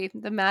 ways, baby.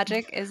 The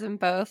magic is in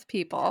both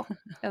people,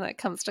 and it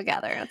comes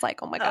together. And it's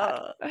like, oh my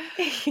god, Oh.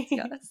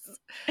 yes.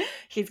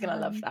 He's gonna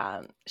love Um,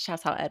 that.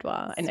 Shout out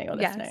Edouard. I know you're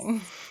yes,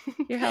 listening.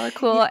 you're hella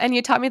cool, and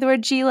you taught me the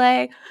word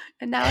gilet,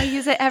 and now I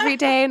use it every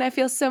day, and I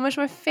feel so much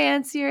more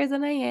fancier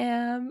than I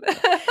am.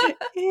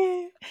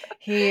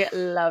 He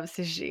loves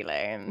his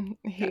gilet.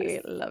 Yes. He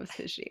loves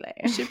his I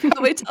gilet. should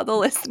probably tell the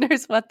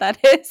listeners what that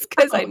is,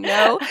 because I Oh.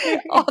 know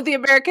all the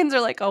Americans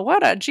are like, "Oh,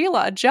 what a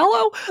gila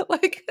jello!"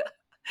 Like,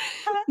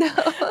 no.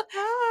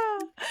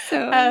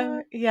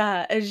 So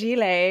Yeah, a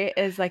gilet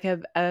is like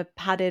a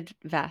padded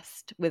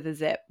vest with a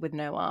zip with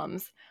no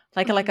arms,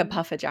 like a mhm,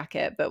 puffer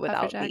jacket, but puffer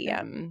without jacket. the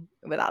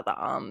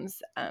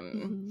arms.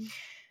 Mhm.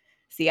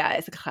 So yeah,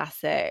 it's a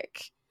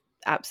classic,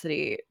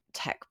 absolute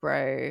tech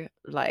bro.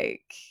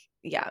 Like,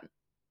 yeah,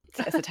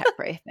 it's a tech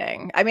bro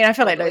thing. I mean, I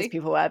feel like loads of Totally.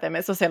 people wear them.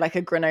 It's also like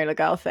a granola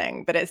girl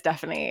thing, but it's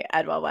definitely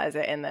Edward wears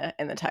it in the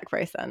tech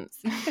bro sense.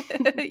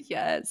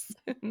 Yes.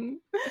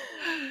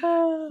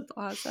 Ah. That's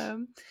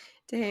awesome.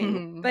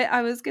 Dang. But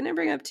I was gonna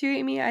bring up too,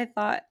 Amy, I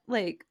thought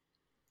like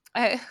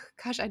I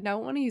gosh, I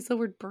don't want to use the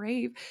word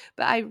brave,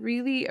 but I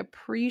really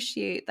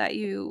appreciate that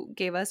you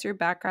gave us your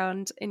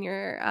background in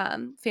your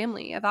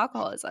family of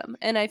alcoholism.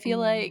 And I feel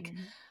like Mm.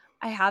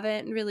 I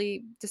haven't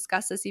really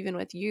discussed this even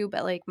with you,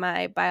 but like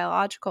my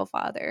biological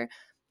father,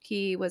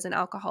 he was an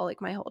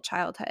alcoholic my whole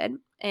childhood.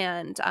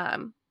 And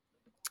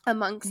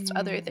amongst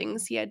other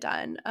things Mm. he had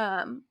done.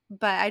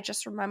 But I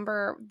just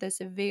remember this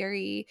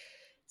very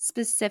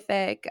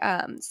specific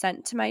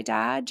scent to my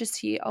dad. Just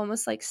he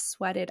almost like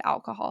sweated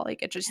alcohol.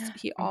 Like it just,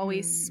 he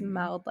always Mm.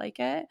 smelled like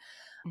it.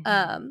 Mhm.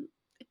 Um,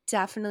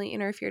 Definitely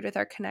interfered with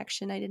our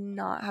connection. I did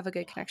not have a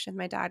good connection with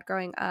my dad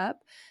growing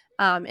up.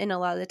 And a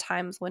lot of the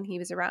times when he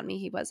was around me,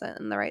 he wasn't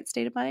in the right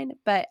state of mind.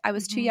 But I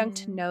was too young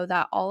to Mhm. know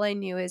that. All I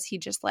knew is he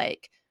just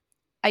like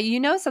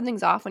you know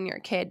something's off when you're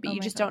a kid, but Oh you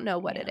my just don't god, know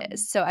what it yeah.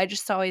 is. So I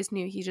just always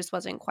knew he just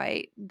wasn't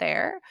quite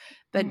there,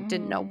 but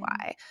didn't know Mhm.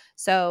 why.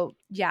 So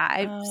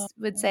yeah, Oh.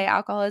 would say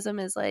alcoholism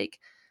is like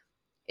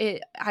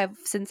it. I've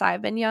since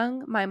I've been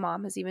young, my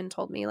mom has even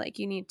told me like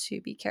you need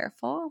to be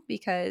careful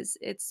because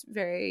it's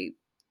very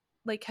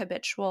like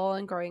habitual,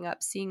 and growing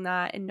up seeing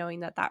that and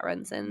knowing that that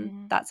runs in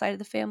Mhm. that side of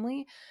the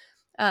family,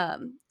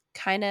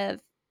 kind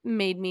of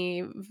made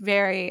me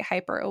very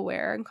hyper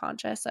aware and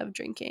conscious of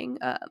drinking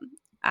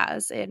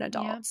as an Yeah.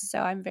 adult. So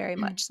I'm very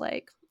much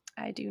like,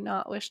 I do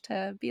not wish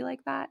to be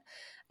like that.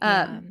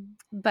 Yeah.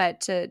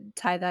 But to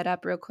tie that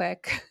up real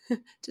quick,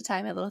 to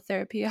tie my little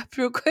therapy up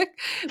real quick,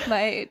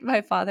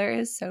 my father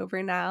is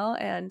sober now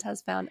and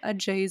has found a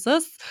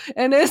Jesus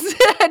and is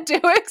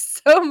doing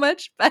so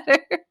much better.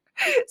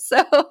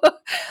 So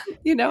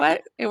you know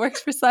what? It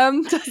works for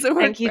some, doesn't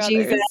work Thank you, for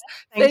Jesus. others.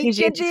 Thank you, Thank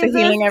you, Jesus, for Jesus.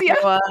 healing Yeah.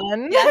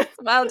 everyone. Yes.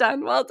 Well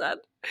done. Well done.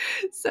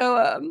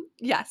 So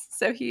yes.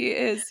 So he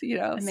is,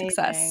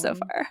 success so Amazing.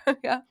 far.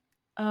 Yeah.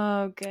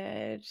 Oh,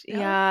 good. Yeah.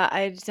 Yeah,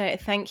 I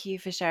don't thank you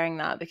for sharing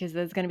that, because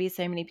there's going to be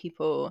so many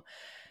people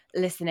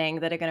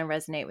listening that are going to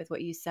resonate with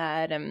what you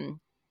said. And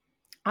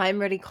I'm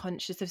really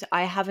conscious of,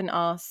 I haven't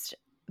asked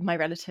my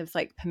relatives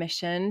like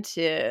permission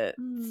to,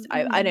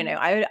 I don't know.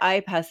 Mm-hmm. I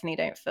personally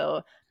don't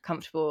feel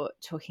comfortable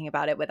talking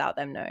about it without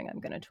them knowing I'm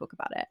going to talk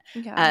about it.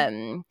 Yeah.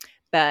 Um,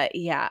 but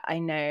yeah, I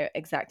know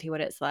exactly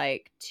what it's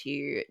like to,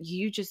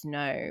 you just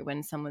know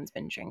when someone's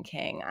been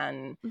drinking,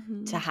 and to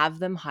Mm-hmm. have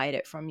them hide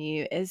it from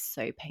you is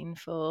so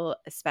painful,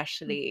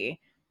 especially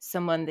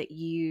someone that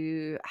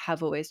you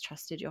have always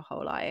trusted your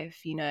whole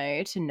life,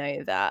 to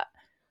know that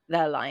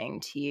they're lying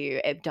to you.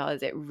 It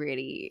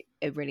really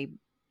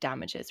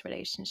damages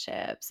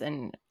relationships.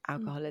 And Mm-hmm.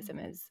 alcoholism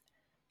is,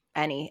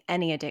 any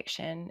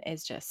addiction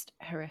is just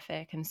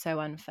horrific and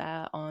so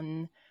unfair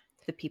on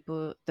the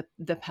people,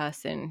 the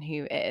person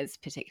who it is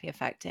particularly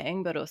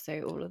affecting, but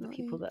also all of the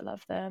people Definitely that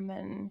love them.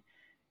 And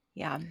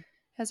yeah.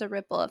 has a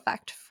ripple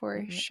effect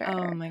for Oh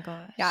sure. my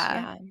gosh, Yeah.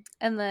 yeah.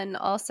 And then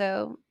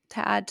also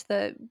to add to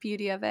the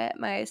beauty of it,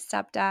 my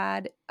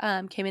stepdad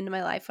came into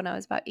my life when I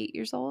was about 8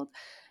 years old.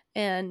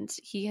 and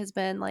he has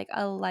been like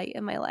a light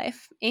in my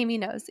life. Amy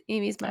knows.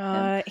 Amy's met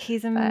him.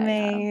 He's But yeah,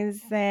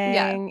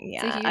 amazing.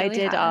 so Yeah, he I really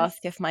did has.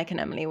 ask if Mike and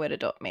Emily would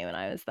adopt me when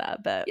I was there,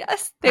 but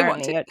Yes, they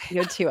want apparently to.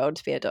 you're too old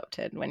to be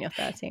adopted when you're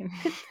 13.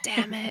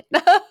 Damn it.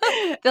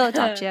 They'll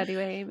adopt you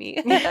anyway,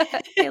 Amy.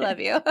 They love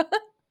you.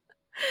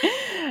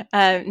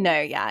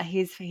 No, yeah,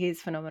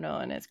 he's phenomenal,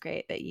 and it's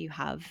great that you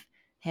have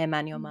him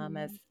and your mum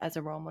Mhm. as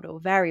a role model.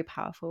 Very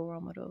powerful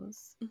role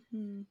models.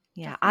 Mhm.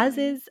 Yeah,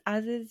 Definitely.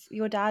 as is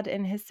your dad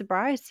in his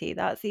sobriety.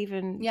 That's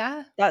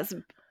Yeah.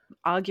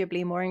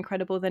 arguably more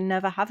incredible than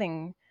never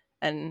having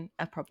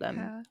a problem.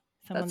 Yeah.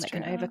 Someone That's that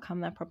can true.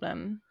 overcome their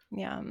problem.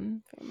 Yeah.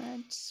 Very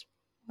much.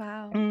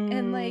 Wow.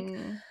 And like,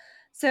 Mm,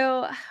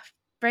 so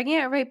bringing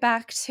it right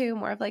back to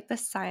more of like the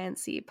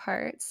sciencey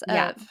parts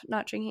yeah. of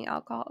not drinking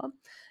alcohol.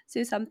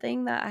 So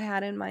something that I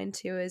had in mind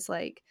too is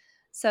like,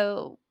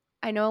 so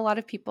I know a lot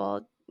of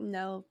people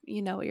know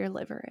you know what your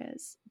liver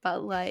is,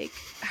 but like,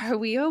 are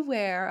we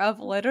aware of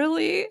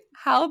literally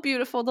how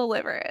beautiful the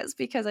liver is?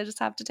 Because I just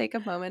have to take a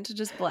moment to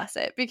just bless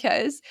it,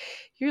 because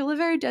your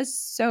liver does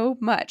so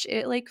much.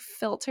 It like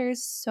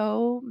filters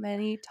so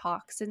many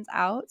toxins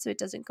out so it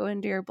doesn't go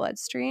into your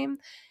bloodstream.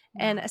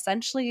 And Wow.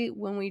 essentially,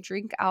 when we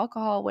drink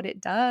alcohol, what it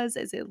does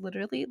is it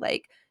literally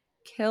like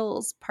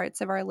kills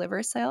parts of our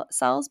liver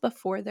cells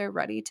before they're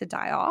ready to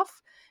die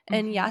off.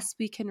 And Mhm. yes,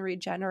 we can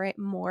regenerate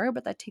more,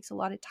 but that takes a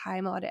lot of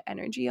time, a lot of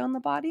energy on the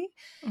body.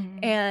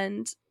 Mhm.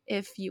 And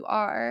if you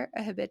are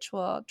a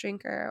habitual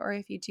drinker, or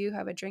if you do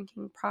have a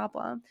drinking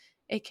problem,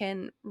 it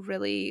can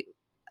really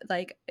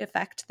like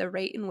affect the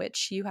rate in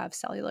which you have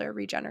cellular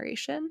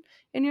regeneration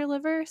in your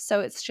liver.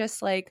 So it's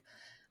just like,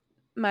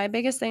 my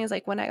biggest thing is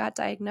like when I got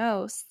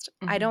diagnosed,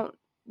 I Mhm. don't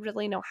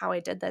really know how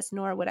I did this,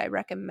 nor would I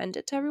recommend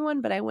it to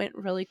everyone, but I went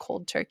really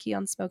cold turkey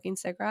on smoking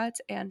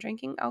cigarettes and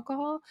drinking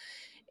alcohol.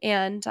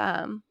 And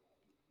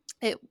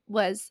it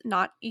was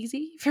not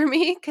easy for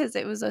me because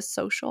it was a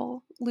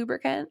social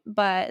lubricant.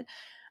 But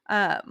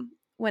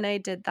when I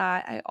did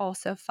that, I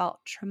also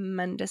felt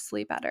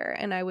tremendously better.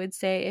 And I would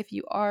say if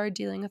you are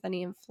dealing with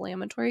any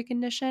inflammatory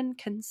condition,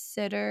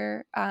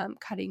 consider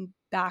cutting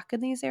back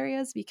in these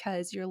areas,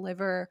 because your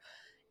liver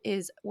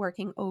is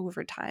working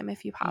overtime.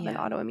 If you have an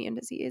Yeah. autoimmune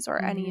disease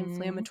or any Mhm.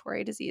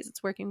 inflammatory disease,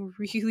 it's working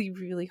really,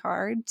 really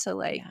hard to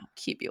like Yeah.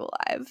 keep you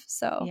alive.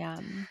 So, Yeah.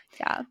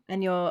 yeah.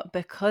 And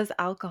because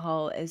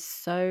alcohol is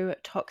so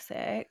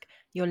toxic,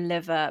 your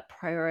liver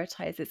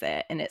prioritizes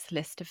it in its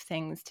list of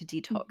things to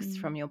detox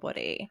Mm-hmm. from your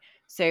body.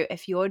 So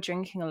if you're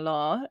drinking a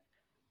lot,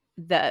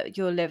 that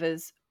your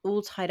liver's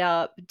all tied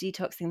up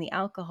detoxing the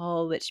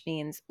alcohol, which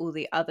means all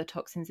the other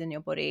toxins in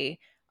your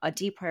body are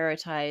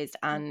deprioritized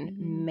and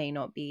Mm-hmm. may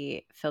not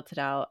be filtered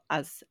out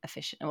as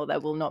efficient, or they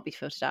will not be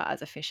filtered out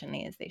as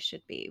efficiently as they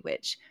should be,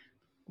 which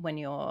when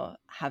you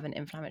have an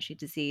inflammatory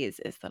disease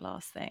is the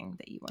last thing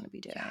that you want to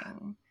be Yeah.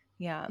 doing.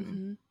 Yeah.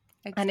 Mm-hmm.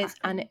 And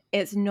Exactly.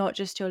 it's not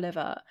just your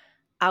liver.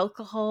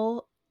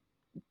 Alcohol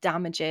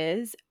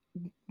damages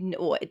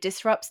or it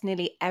disrupts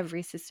nearly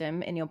every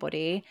system in your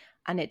body,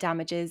 and it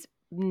damages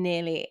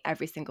nearly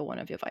every single one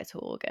of your vital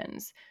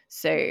organs.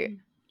 So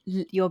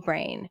Mm-hmm. your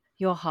brain,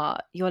 your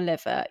heart, your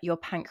liver, your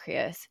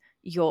pancreas,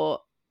 your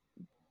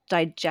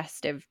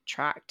digestive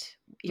tract.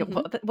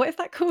 Mm-hmm. What is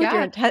that called?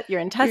 Yeah. Your Your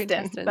intestine.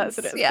 That's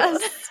what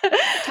intestines. it's called.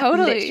 Yes.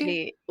 Totally.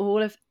 Literally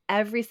all of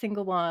every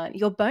single one.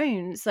 Your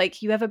bones.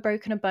 Like, you ever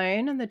broken a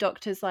bone and the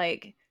doctor's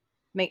like,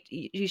 make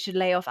you should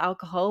lay off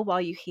alcohol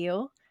while you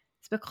heal?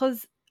 It's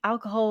because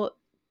alcohol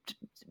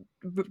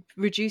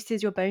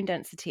reduces your bone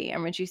density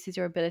and reduces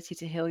your ability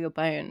to heal your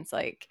bones.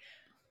 Like,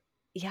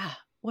 yeah,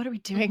 what are we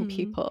doing, Mm-hmm.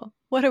 people?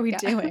 What are we Yeah.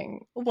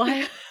 doing?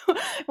 Why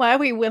are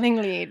we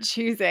willingly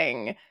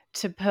choosing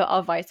to put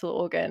our vital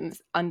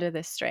organs under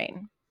this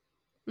strain?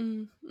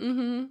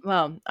 Mm-hmm.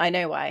 Well, I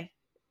know why.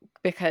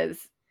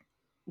 Because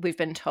we've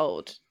been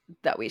told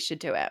that we should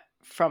do it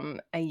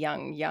from a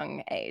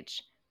young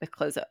age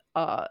because of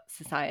our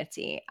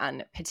society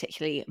and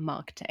particularly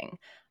marketing.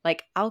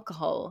 Like,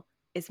 alcohol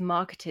is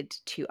marketed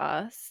to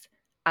us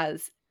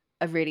as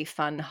a really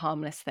fun,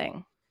 harmless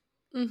thing.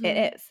 Mm-hmm.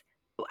 It is.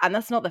 And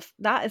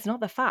that is not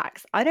the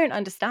facts. I don't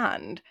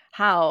understand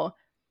how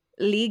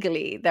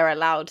legally they're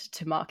allowed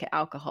to market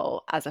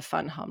alcohol as a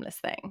fun, harmless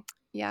thing.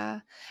 Yeah.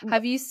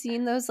 Have you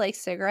seen those like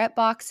cigarette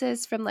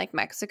boxes from like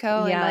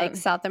Mexico and Yeah, like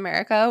South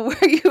America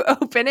where you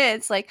open it?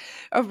 It's like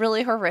a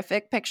really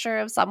horrific picture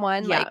of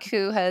someone yeah, like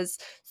who has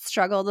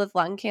struggled with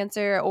lung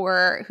cancer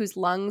or whose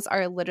lungs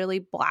are literally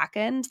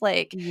blackened.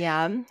 Like,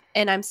 yeah,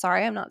 and I'm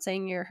sorry, I'm not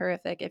saying you're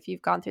horrific if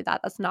you've gone through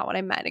that. That's not what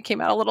I meant. It came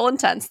out a little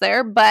intense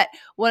there. But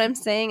what I'm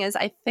saying is,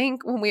 I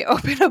think when we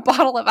open a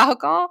bottle of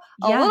alcohol,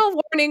 a yeah,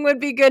 little warning would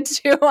be good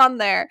too on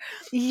there.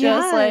 Just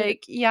yeah.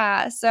 like,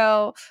 yeah.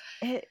 So,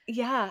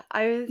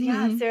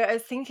 mhm. So I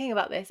was thinking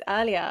about this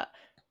earlier.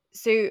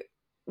 So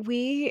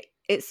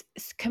it's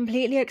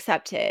completely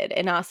accepted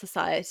in our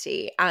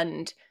society,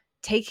 and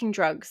taking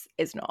drugs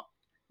is not.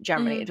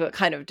 Generally, Mhm. it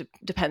kind of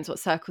depends what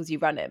circles you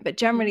run in, but Mhm.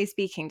 generally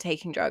speaking,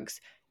 taking drugs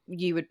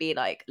you would be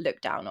like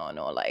looked down on,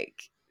 or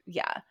like,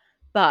 yeah.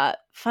 But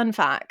fun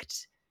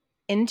fact,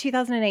 in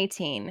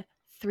 2018,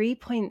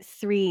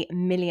 3.3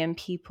 million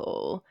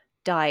people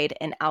died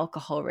in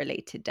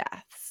alcohol-related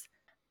deaths.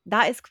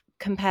 That is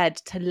compared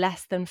to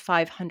less than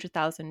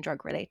 500,000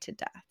 drug-related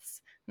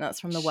deaths. And that's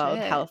from the World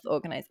Health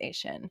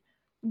Organization.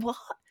 What?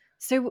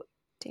 So,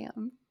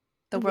 damn.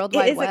 The World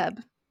Wide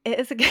Web. It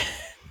is a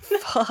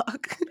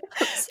fuck.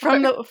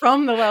 from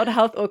the World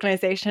Health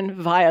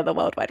Organization via the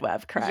World Wide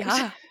Web, correct?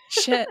 Yeah.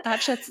 Shit,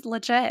 that shit's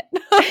legit.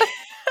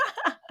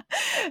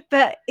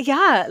 But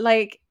yeah,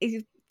 like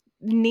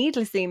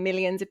needlessly,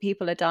 millions of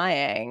people are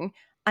dying,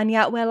 and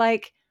yet we're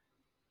like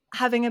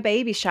having a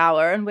baby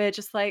shower, and we're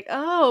just like,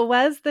 oh,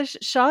 where's the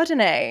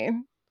Chardonnay?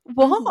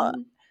 What?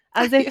 Mm-hmm.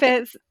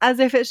 As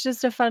if it's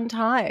just a fun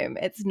time.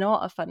 It's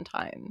not a fun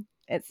time.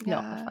 It's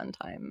not a fun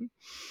time.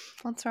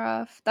 That's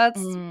rough.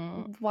 That's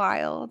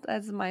wild.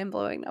 That's a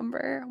mind-blowing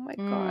number. Oh my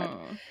god.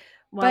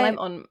 While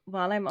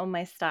I'm on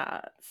my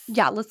stats.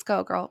 Yeah, let's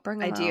go, girl. Bring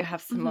them I do out.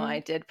 have some more. I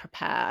did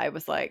prepare. I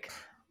was like,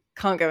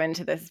 can't go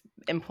into this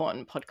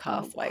important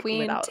podcast Queen,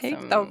 without take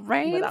some the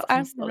reins.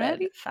 I'm solid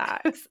ready.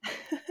 facts.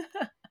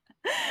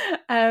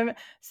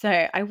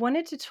 So I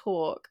wanted to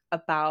talk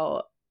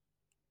about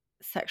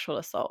sexual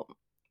assault,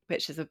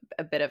 which is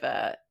a bit of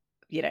a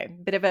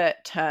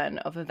turn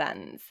of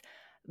events,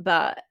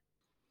 but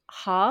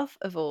half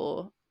of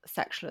all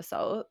sexual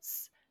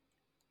assaults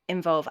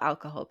involve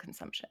alcohol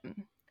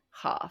consumption.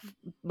 Half,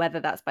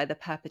 whether that's by the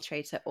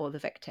perpetrator or the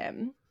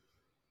victim.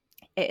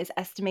 It is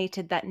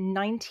estimated that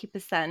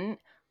 90%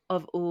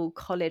 of all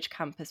college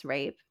campus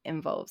rape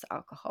involves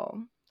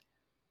alcohol.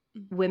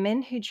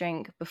 Women who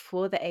drink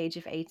before the age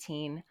of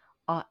 18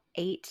 are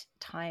 8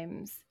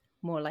 times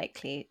more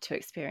likely to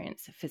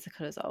experience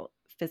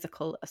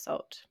physical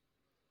assault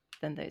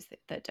than those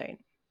that don't.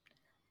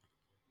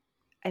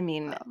 I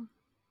mean,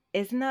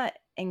 isn't that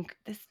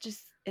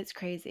it's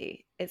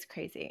crazy. It's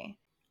crazy.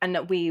 And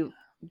that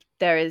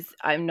there is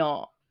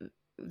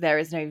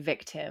no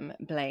victim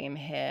blame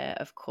here,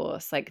 of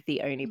course. Like, the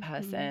only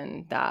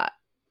person that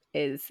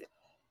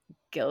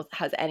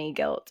has any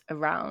guilt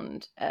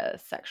around a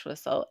sexual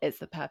assault is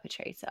the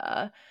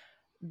perpetrator.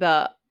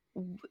 But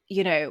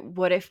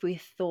what if we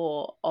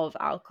thought of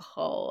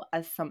alcohol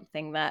as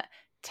something that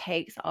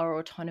takes our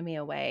autonomy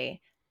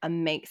away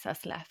and makes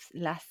us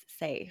less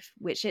safe,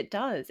 which it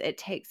does. It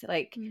takes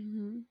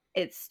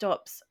it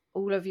stops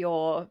all of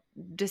your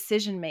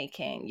decision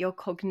making, your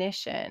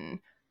cognition,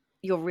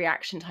 your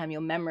reaction time,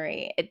 your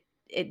memory.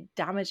 It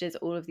damages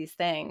all of these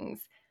things,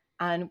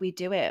 and we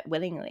do it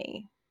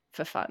willingly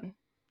for fun.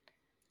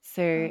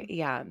 So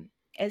yeah,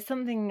 it's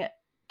something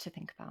to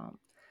think about.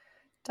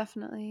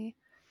 Definitely.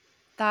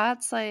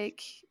 That's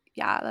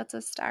that's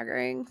a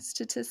staggering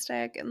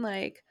statistic,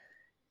 and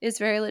it's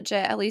very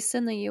legit, at least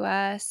in the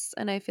US.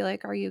 And I feel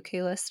like our UK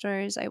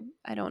listeners,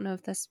 I don't know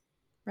if this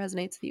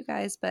resonates with you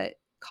guys, but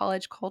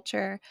college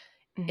culture,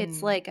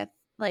 it's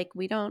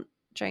we don't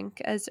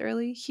drink as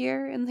early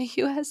here in the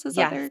US as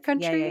other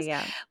countries.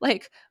 Yeah.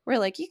 We're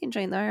like, you can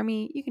join the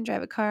army, you can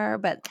drive a car,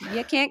 but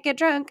you can't get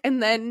drunk.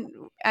 And then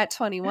at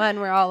 21,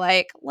 we're all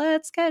like,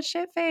 let's get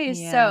shit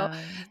faced. So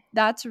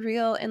that's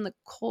real. And the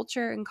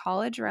culture in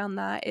college around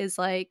that is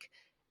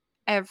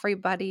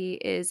everybody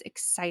is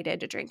excited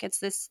to drink. It's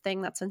this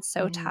thing that's been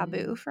so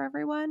taboo for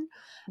everyone.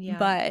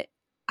 But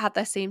at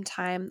the same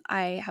time,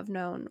 I have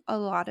known a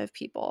lot of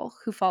people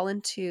who fall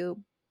into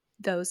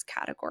those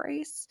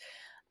categories,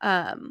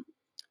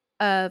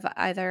 of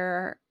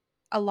either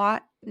a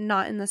lot,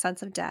 not in the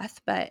sense of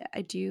death, but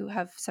I do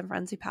have some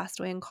friends who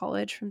passed away in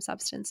college from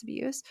substance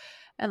abuse.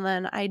 And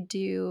then I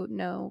do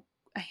know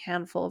a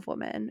handful of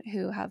women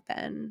who have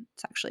been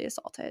sexually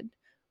assaulted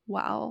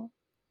while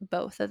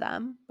both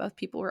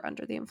people were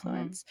under the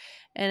influence.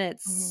 And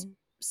it's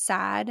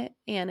sad,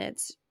 and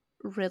it's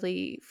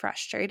really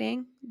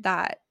frustrating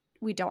that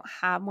we don't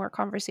have more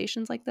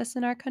conversations like this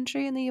in our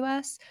country, in the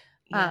US,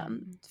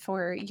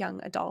 for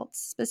young adults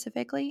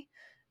specifically,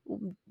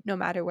 no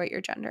matter what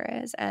your gender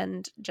is,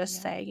 and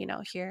just say,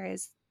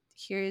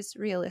 here's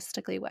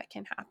realistically what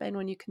can happen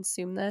when you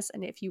consume this.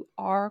 And if you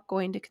are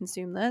going to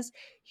consume this,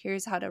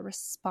 here's how to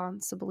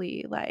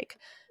responsibly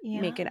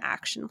make an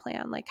action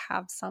plan,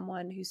 have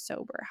someone who's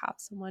sober, have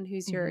someone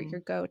who's your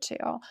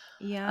go-to.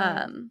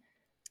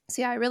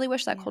 So I really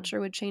wish that culture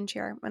would change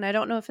here. And I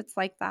don't know if it's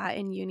like that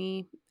in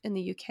uni in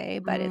the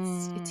UK, but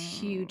it's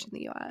huge in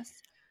the US.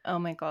 Oh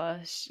my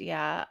gosh.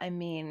 Yeah. I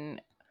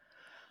mean,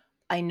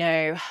 I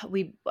know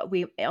we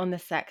on the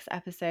sex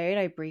episode,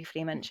 I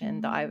briefly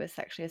mentioned that I was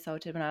sexually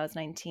assaulted when I was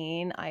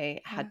 19. I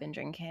had been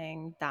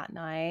drinking that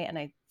night, and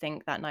I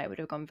think that night would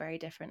have gone very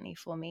differently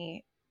for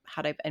me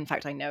in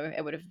fact, I know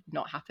it would have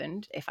not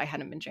happened if I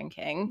hadn't been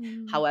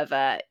drinking.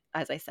 However,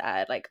 as I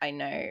said, I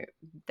know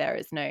there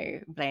is no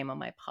blame on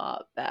my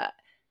part, but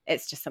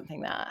it's just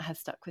something that has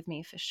stuck with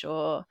me for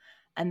sure.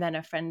 And then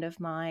a friend of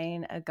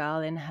mine, a girl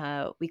in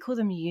we call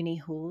them uni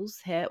halls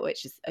here,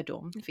 which is a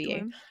dorm for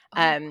you.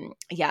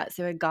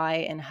 So a guy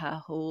in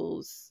her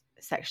halls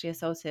sexually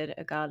assaulted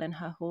a girl in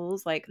her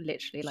halls,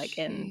 literally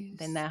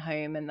in their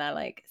home, in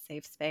their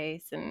safe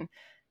space. And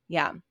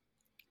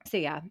so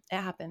it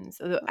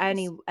happens.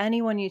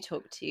 Anyone you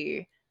talk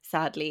to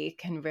sadly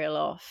can reel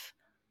off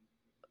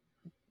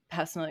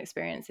personal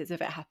experiences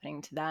of it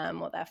happening to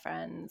them or their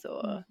friends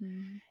or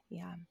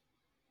yeah.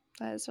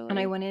 That is really, and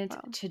I wanted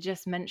to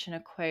just mention a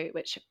quote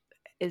which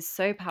is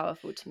so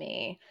powerful to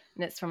me,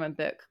 and it's from a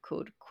book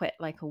called Quit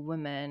Like a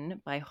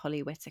Woman by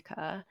Holly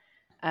Whitaker,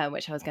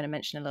 which I was going to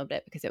mention a little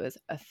bit because it was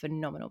a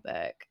phenomenal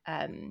book.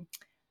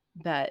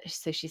 But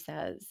so she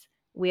says,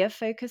 we are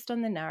focused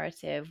on the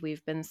narrative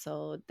we've been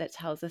sold that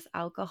tells us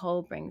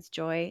alcohol brings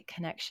joy,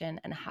 connection,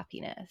 and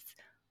happiness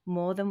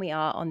more than we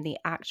are on the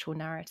actual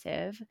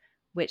narrative,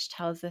 which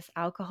tells us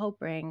alcohol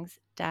brings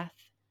death,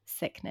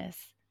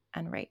 sickness,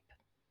 and rape.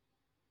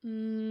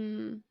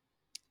 Yeah.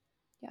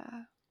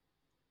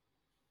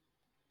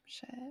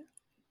 Shit.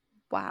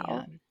 Wow.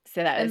 Yeah.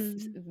 So that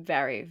is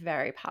very,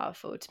 very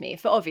powerful to me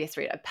for obvious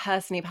reasons.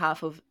 Personally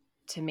powerful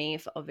to me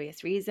for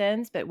obvious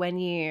reasons. But when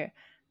you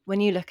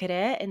look at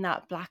it in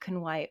that black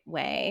and white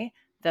way,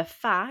 the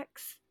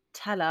facts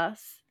tell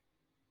us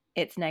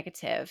it's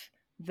negative.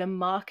 The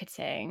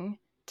marketing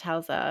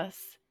tells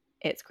us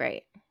it's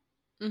great.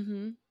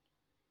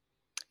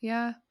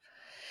 Yeah.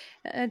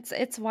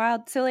 It's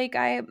wild. So like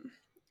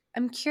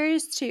I'm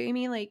curious too,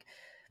 Amy, like,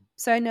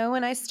 so I know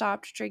when I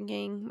stopped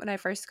drinking, when I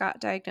first got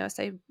diagnosed,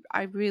 I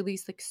really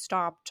like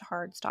stopped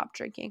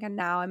drinking. And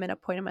now I'm in a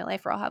point in my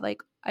life where I'll have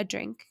like a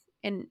drink.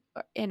 And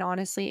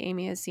honestly,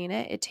 Amy has seen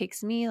it. It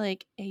takes me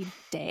like a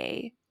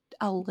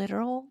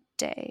literal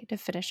day to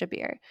finish a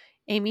beer.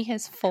 Amy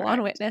has full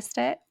on witnessed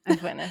it.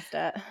 I've witnessed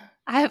it.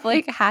 I've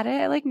like had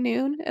it at like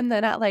noon, and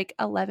then at like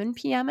 11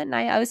 p.m. at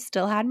night, I was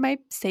still had my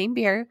same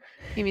beer.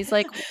 Amy's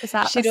like, is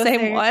that the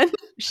same one?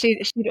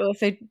 She'd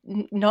also,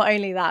 not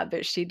only that,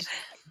 but she'd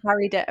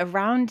carried it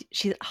around.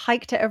 She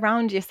hiked it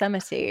around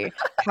Yosemite,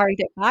 carried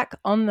it back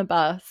on the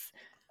bus.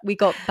 We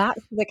got back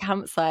to the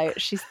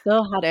campsite. She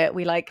still had it.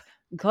 We like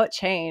got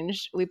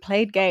changed. We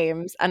played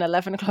games, and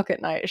 11 o'clock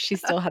at night, she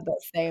still had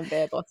that same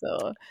beer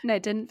bottle. And I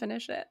didn't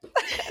finish it.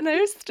 And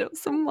there's still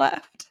some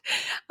left.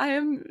 I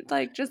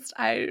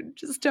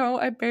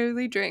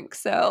barely drink.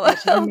 So which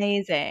is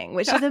amazing.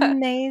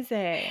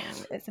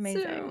 It's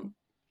amazing.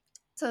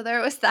 So there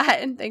was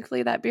that, and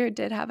thankfully that beer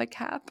did have a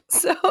cap.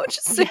 So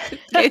just in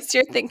case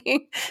you're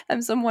thinking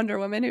I'm some Wonder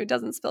Woman who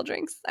doesn't spill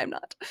drinks, I'm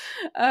not.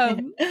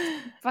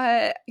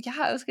 But yeah,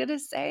 I was gonna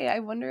say, I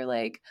wonder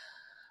like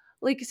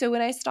so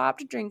when I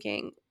stopped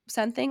drinking,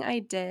 something I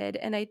did,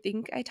 and I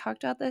think I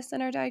talked about this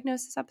in our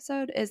diagnosis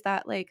episode, is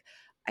that like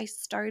I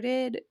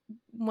started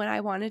when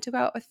I wanted to go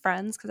out with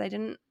friends because I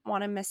didn't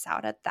want to miss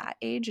out at that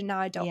age. And now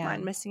I don't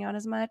mind missing out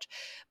as much.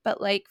 But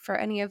like for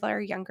any of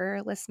our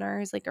younger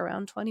listeners, like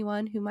around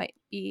 21 who might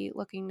be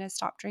looking to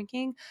stop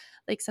drinking,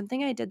 like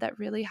something I did that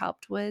really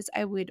helped was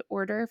I would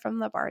order from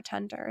the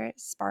bartender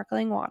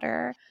sparkling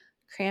water,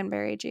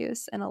 cranberry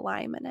juice, and a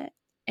lime in it.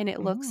 And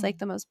it looks like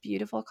the most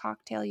beautiful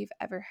cocktail you've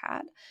ever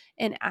had,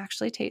 and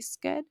actually tastes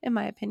good, in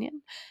my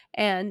opinion.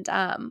 And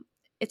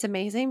it's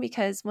amazing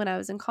because when I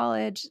was in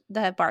college,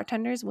 the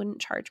bartenders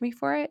wouldn't charge me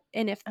for it.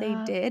 And if they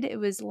did, it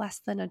was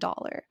less than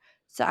 $1.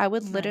 So I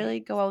would literally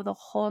go the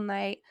whole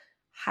night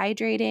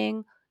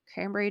hydrating.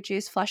 Cranberry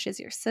juice flushes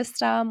your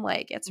system.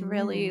 Like it's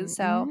really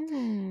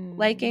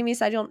like Amy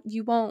said,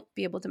 you won't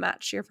be able to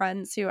match your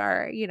friends who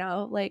are,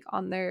 like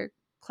on their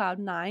cloud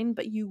 9,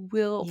 but you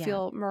will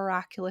feel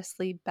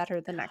miraculously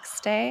better the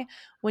next day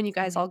when you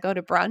guys all go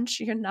to brunch.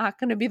 You're not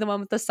going to be the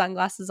one with the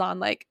sunglasses on,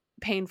 like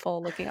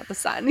painful looking at the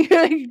sun.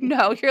 You're like,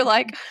 no, you're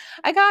like,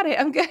 I got it,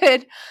 I'm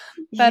good.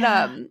 But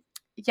no,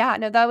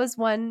 that was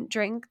one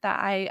drink that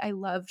I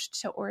loved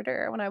to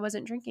order when I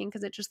wasn't drinking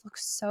because it just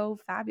looks so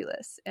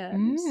fabulous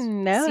and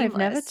no, seamless. I've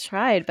never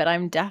tried, but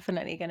I'm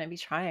definitely going to be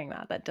trying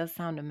that. That does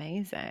sound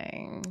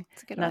amazing.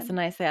 It's a good one. That's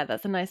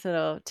a nice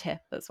little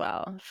tip as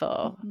well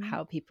for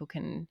how people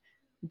can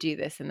do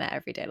this in their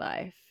everyday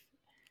life.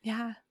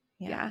 Yeah.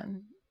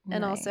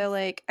 And also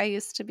like I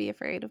used to be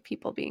afraid of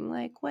people being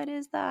like, what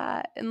is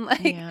that? And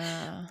like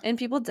and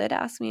people did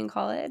ask me in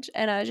college,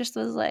 and I just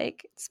was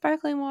like,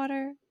 sparkling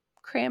water,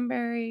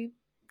 cranberry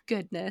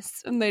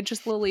goodness, and they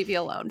just will leave you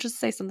alone. Just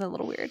say something a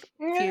little weird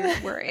if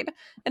you're worried,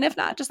 and if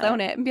not, just own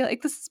it and be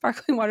like, this is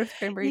sparkling water with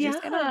cranberry juice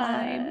and a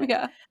lime.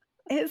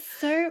 It's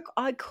so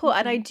cool.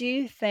 And I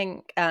do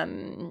think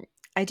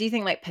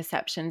like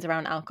perceptions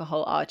around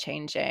alcohol are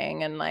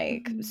changing, and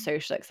like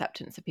social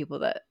acceptance of people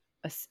that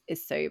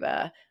is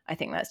sober, I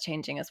think that's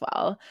changing as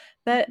well.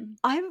 But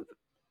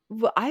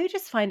I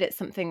just find it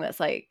something that's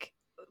like,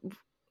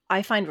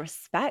 I find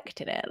respect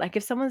in it. Like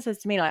if someone says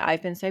to me like,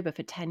 I've been sober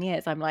for 10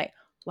 years, I'm like,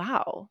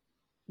 wow,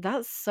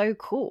 that's so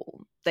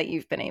cool that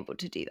you've been able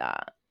to do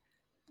that.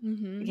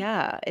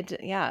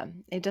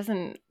 It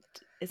doesn't,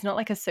 it's not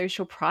like a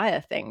social prior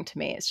thing to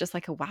me. It's just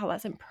like wow,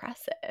 that's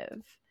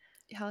impressive.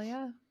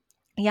 Hell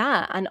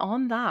and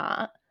on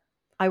that,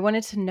 I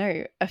wanted to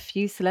know a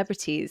few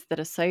celebrities that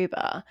are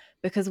sober,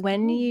 because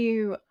when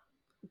you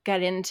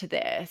get into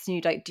this and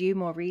you like do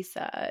more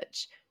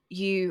research,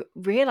 you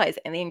realize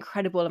in the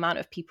incredible amount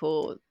of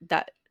people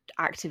that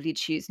actively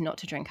choose not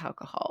to drink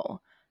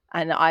alcohol.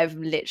 And I've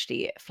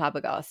literally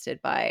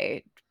flabbergasted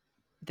by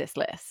this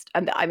list.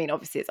 And I mean,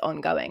 obviously it's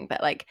ongoing,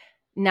 but like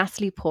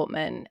Natalie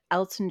Portman,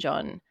 Elton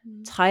John,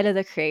 Tyler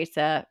the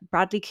Creator,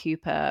 Bradley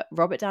Cooper,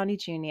 Robert Downey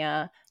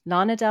Jr.,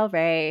 Lana Del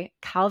Rey,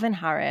 Calvin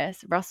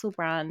Harris, Russell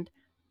Brand,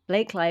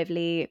 Blake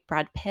Lively,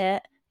 Brad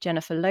Pitt,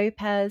 Jennifer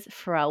Lopez,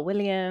 Pharrell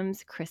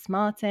Williams, Chris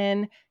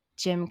Martin,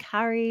 Jim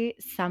Carrey,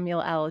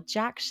 Samuel L.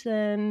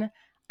 Jackson.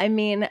 I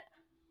mean,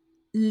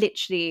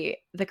 literally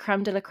the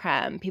creme de la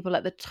creme, people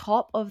at the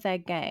top of their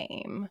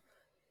game,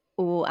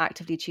 all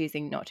actively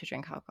choosing not to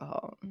drink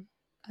alcohol.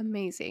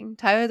 Amazing.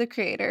 Tyler the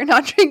Creator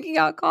not drinking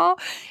alcohol,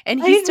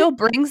 and he still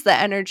brings the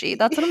energy.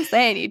 That's what I'm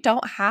saying. You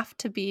don't have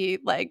to be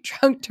like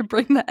drunk to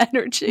bring the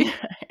energy.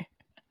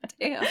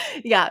 Damn.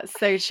 Yeah,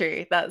 so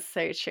true. That's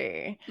so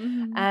true.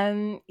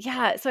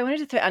 Yeah, so I wanted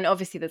to throw, and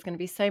obviously there's going to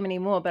be so many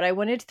more, but I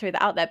wanted to throw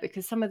that out there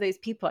because some of those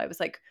people I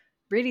was like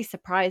really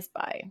surprised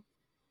by,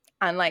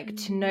 and like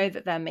to know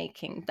that they're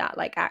making that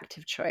like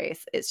active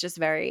choice, it's just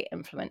very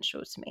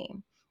influential to me.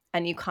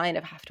 And you kind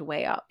of have to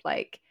weigh up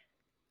like,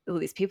 all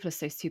these people are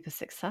so super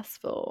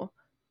successful.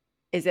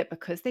 Is it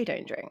because they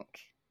don't drink?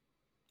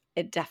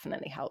 It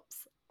definitely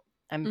helps.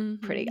 I'm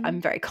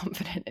very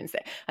confident in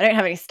saying, I don't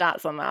have any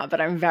stats on that, but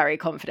I'm very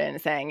confident in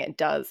saying it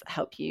does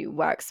help you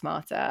work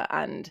smarter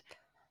and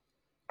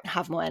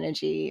have more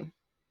energy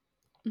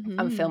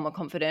and feel more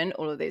confident.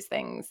 All of those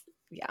things.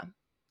 Yeah.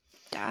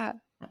 Yeah.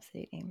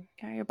 Absolutely.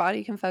 Yeah, your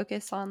body can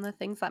focus on the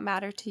things that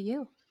matter to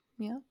you.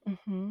 Yeah.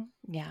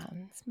 Yeah.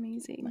 It's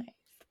amazing. Nice.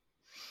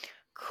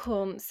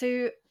 Cool.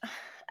 So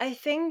I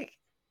think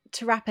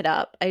to wrap it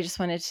up, I just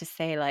wanted to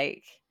say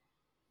like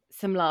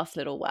some last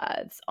little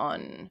words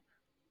on,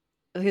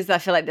 because I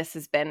feel like this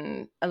has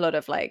been a lot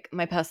of like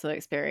my personal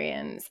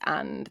experience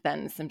and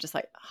then some just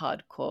like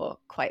hardcore,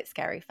 quite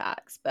scary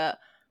facts. But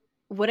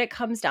what it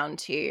comes down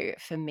to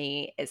for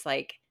me is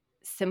like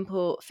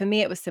simple, for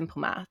me, it was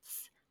simple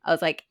maths. I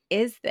was like,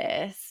 is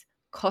this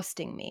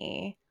costing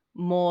me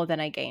more than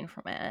I gain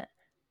from it?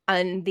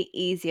 And the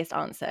easiest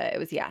answer, it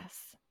was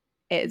yes.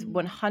 It is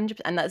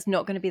 100%. And that's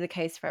not going to be the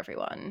case for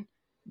everyone,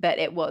 but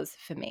it was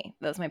for me.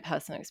 That was my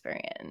personal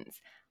experience.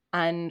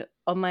 And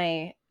on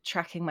my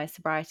tracking my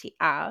sobriety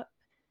app,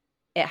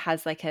 it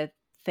has like a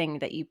thing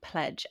that you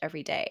pledge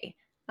every day.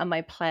 And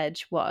my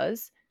pledge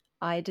was,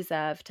 I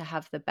deserve to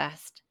have the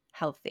best,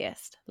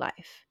 healthiest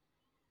life.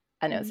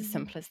 And it was as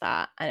simple as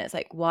that. And it's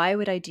like, why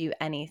would I do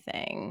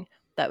anything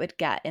that would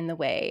get in the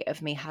way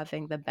of me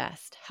having the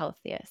best,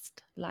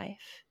 healthiest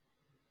life?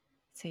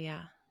 So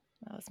yeah,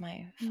 that was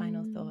my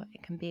final thought.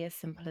 It can be as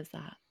simple as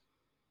that.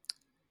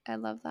 I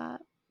love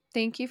that.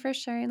 Thank you for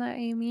sharing that,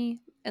 Amy.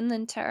 And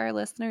then to our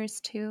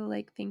listeners too,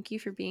 like, thank you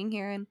for being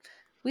here. And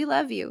we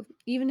love you,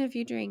 even if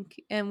you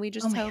drink. And we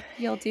just hope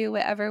you'll do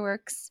whatever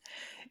works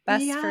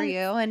best for you.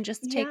 And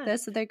just take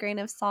this with a grain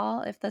of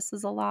salt if this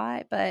is a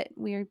lot. But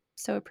we're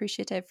so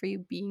appreciative for you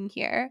being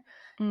here.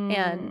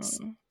 And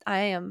I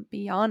am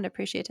beyond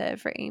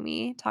appreciative for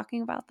Amy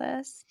talking about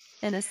this.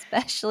 And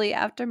especially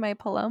after my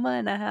Paloma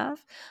and a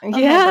half on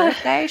my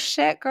birthday.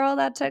 Shit, girl,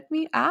 that took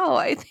me out.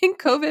 I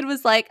think COVID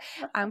was like,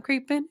 I'm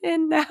creeping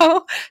in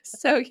now.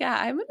 So yeah,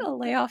 I'm going to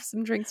lay off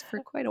some drinks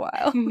for quite a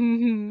while.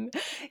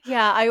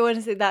 Yeah, I want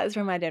to say that has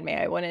reminded me.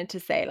 I wanted to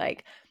say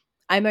like,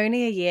 I'm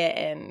only a year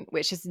in,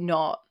 which is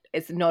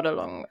it's not a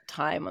long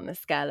time on the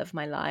scale of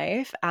my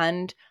life.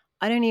 And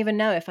I don't even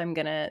know if I'm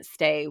going to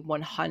stay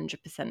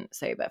 100%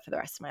 sober for the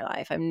rest of my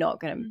life. I'm not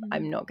going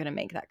to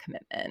make that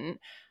commitment.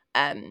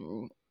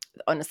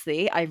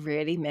 Honestly, I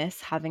really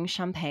miss having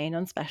champagne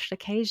on special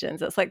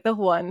occasions. It's like the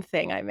one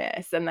thing I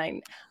miss. And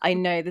I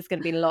know there's going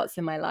to be lots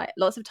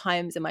of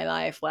times in my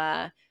life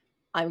where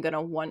I'm going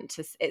to want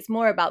to, it's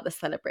more about the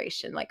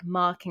celebration, like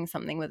marking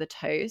something with a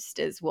toast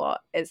is what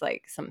is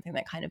like something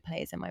that kind of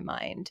plays in my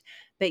mind.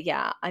 But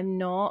yeah, I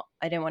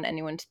don't want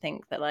anyone to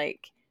think that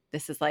like,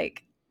 this is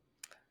like,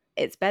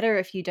 it's better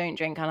if you don't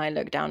drink and I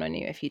look down on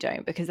you if you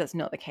don't, because that's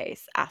not the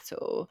case at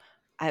all.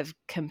 I have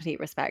complete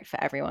respect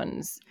for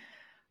everyone's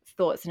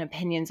thoughts and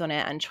opinions on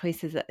it and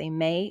choices that they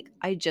make.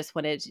 I just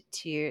wanted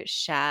to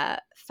share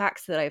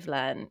facts that I've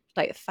learned,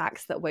 like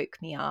facts that woke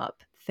me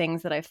up,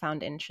 things that I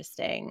found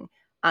interesting,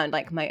 and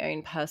like my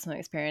own personal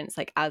experience,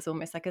 like as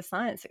almost like a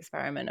science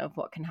experiment of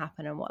what can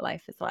happen and what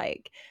life is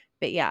like.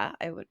 But yeah,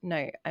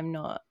 I'm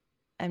not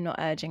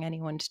urging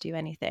anyone to do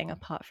anything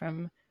apart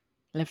from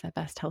live their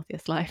best,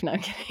 healthiest life. No,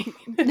 I'm kidding.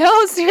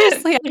 No,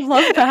 seriously, I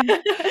love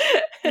that.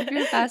 Live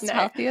your best,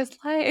 healthiest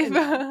life.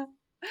 No,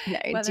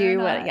 do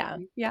what, that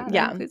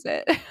includes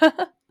it.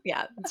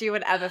 Yeah, do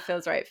whatever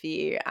feels right for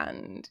you.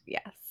 And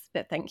yes,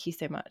 but thank you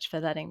so much for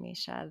letting me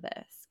share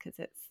this, because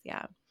it's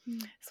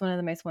one of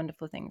the most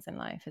wonderful things in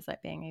life is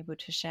like being able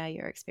to share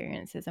your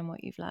experiences and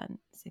what you've learned.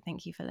 So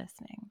thank you for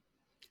listening.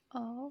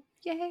 Oh,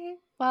 yay.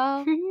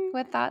 Well,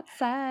 with that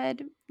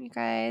said, you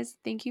guys,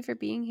 thank you for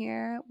being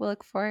here. We'll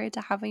look forward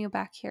to having you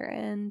back here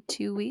in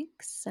 2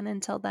 weeks. And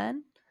until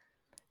then,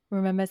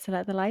 remember to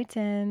let the light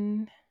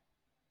in.